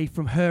walk away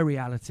from her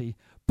reality,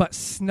 but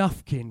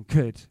Snufkin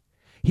could.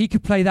 He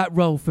could play that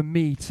role for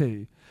me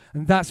too.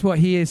 And that's what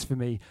he is for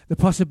me. The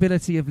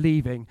possibility of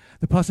leaving.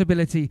 The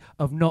possibility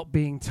of not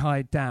being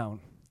tied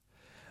down.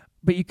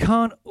 But you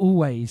can't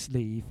always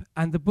leave.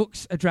 And the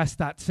books address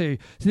that too.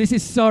 So this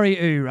is Sorry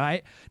Oo,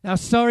 right? Now,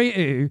 Sorry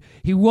Oo,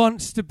 he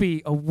wants to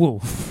be a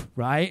wolf,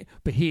 right?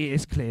 But he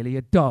is clearly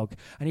a dog.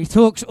 And he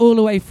talks all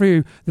the way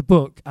through the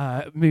book,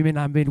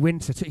 Moominland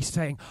Midwinter. He's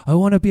saying, I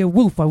want to be a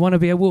wolf. I want to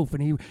be a wolf.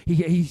 And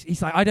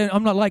he's like,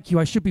 I'm not like you.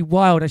 I should be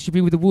wild. I should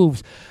be with the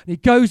wolves. And he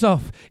goes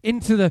off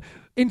into the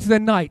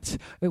night,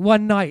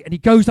 one night, and he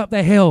goes up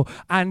the hill,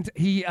 and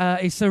he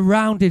is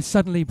surrounded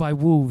suddenly by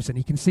wolves, and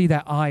he can see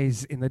their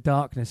eyes in the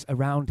darkness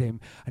around him,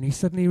 and he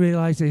suddenly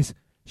realizes,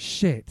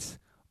 shit,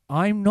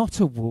 I'm not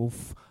a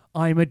wolf,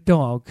 I'm a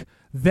dog,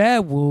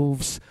 they're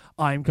wolves,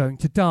 I'm going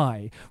to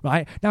die,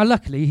 right? Now,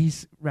 luckily,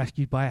 he's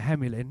rescued by a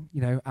Hemulin,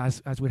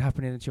 as would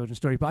happen in a children's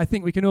story. But I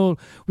think we can all...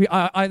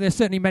 there's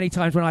certainly many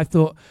times when I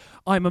thought,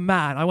 I'm a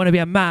man, I want to be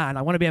a man,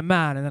 I want to be a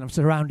man, and then I'm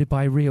surrounded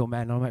by real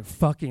men, and I'm like,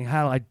 fucking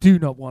hell, I do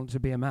not want to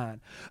be a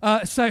man.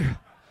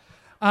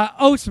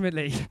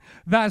 Ultimately,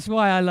 that's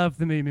why I love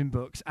the Moomin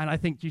books, and I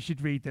think you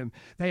should read them.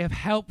 They have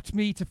helped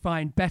me to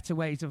find better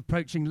ways of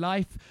approaching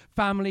life,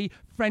 family,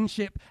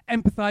 friendship,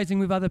 empathizing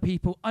with other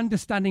people,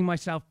 understanding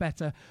myself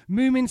better.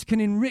 Moomins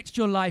can enrich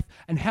your life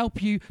and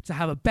help you to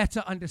have a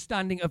better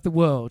understanding of the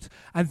world.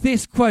 And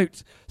this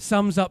quote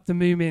sums up the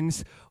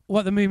Moomins,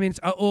 what the Moomins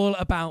are all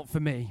about for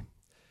me.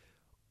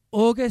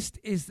 August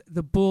is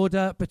the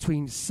border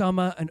between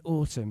summer and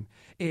autumn.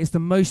 It is the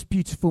most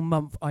beautiful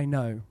month I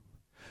know.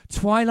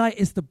 Twilight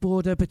is the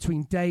border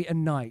between day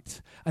and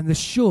night, and the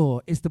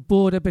shore is the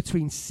border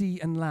between sea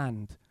and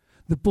land.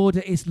 The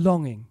border is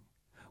longing,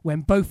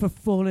 when both have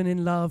fallen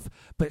in love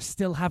but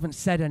still haven't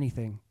said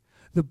anything.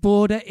 The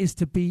border is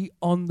to be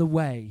on the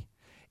way.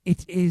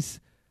 It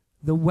is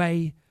the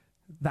way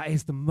that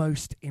is the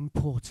most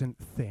important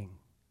thing.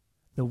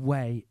 The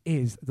way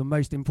is the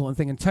most important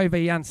thing. And Tove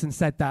Jansson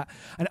said that.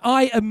 And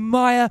I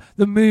admire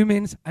the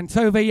Moomins and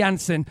Tove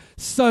Jansson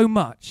so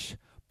much.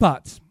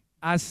 But,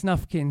 as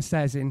Snufkin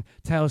says in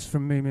Tales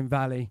from Moomin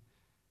Valley,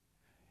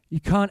 you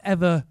can't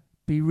ever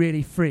be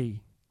really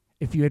free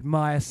if you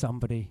admire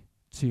somebody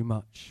too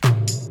much.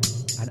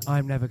 And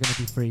I'm never going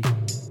to be free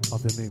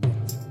of the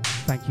Moomins.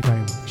 Thank you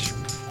very much.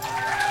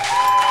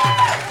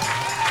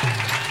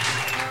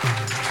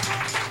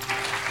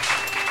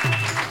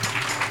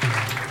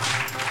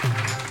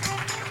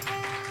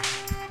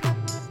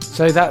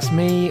 So that's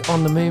me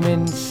on the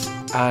Moomins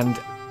and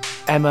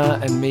Emma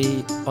and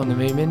me on the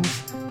Moomins.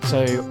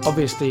 So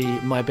obviously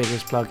my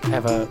biggest plug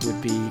ever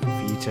would be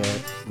for you to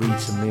read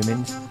some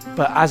Moomins.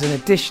 But as an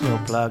additional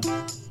plug,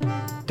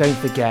 don't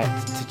forget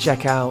to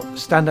check out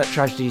Stand Up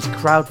Tragedy's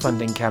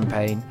crowdfunding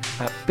campaign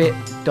at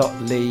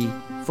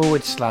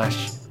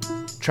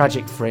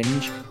bit.ly/Tragic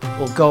Fringe,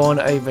 or go on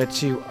over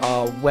to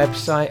our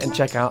website and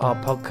check out our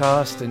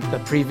podcast and the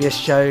previous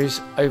shows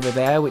over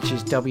there, which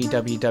is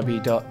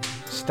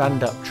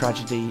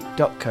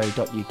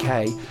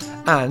www.standuptragedy.co.uk.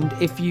 And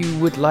if you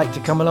would like to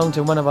come along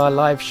to one of our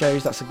live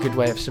shows, that's a good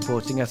way of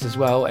supporting us as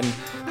well and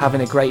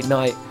having a great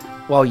night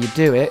while you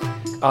do it.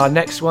 Our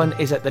next one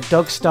is at the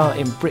Dog Star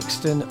in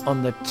Brixton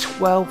on the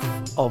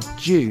 12th of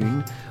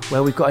June,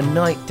 where we've got a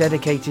night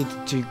dedicated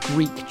to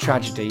Greek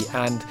tragedy,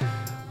 and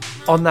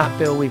on that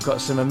bill we've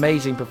got some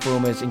amazing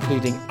performers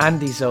including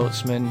Andy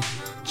Zaltzman,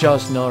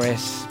 Jos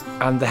Norris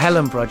and the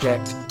Helen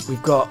Project.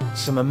 We've got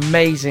some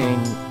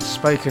amazing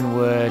spoken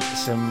word,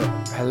 some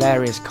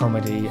hilarious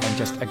comedy and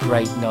just a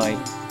great night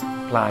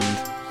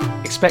planned.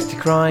 Expect to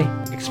cry,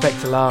 expect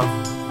to laugh,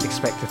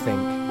 expect to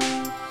think.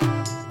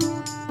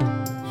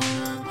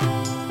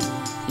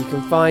 You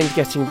can find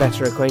Getting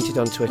Better Acquainted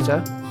on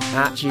Twitter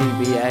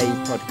 @UBA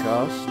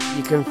Podcast.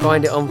 You can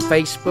find it on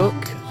Facebook.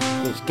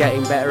 It's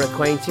Getting Better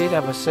Acquainted.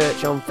 Have a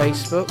search on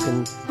Facebook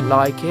and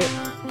like it.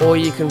 Or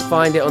you can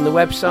find it on the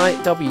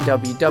website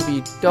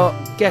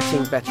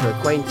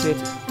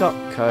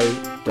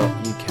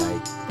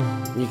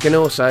www.gettingbetteracquainted.co.uk. You can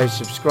also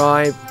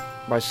subscribe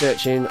by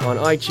searching on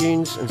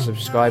iTunes and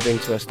subscribing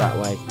to us that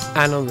way.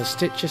 And on the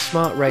Stitcher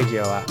Smart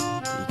Radio app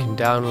you can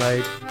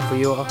download for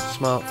your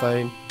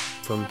smartphone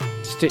from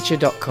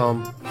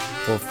Stitcher.com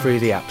or through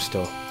the App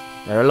Store.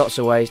 There are lots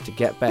of ways to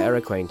get better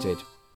acquainted.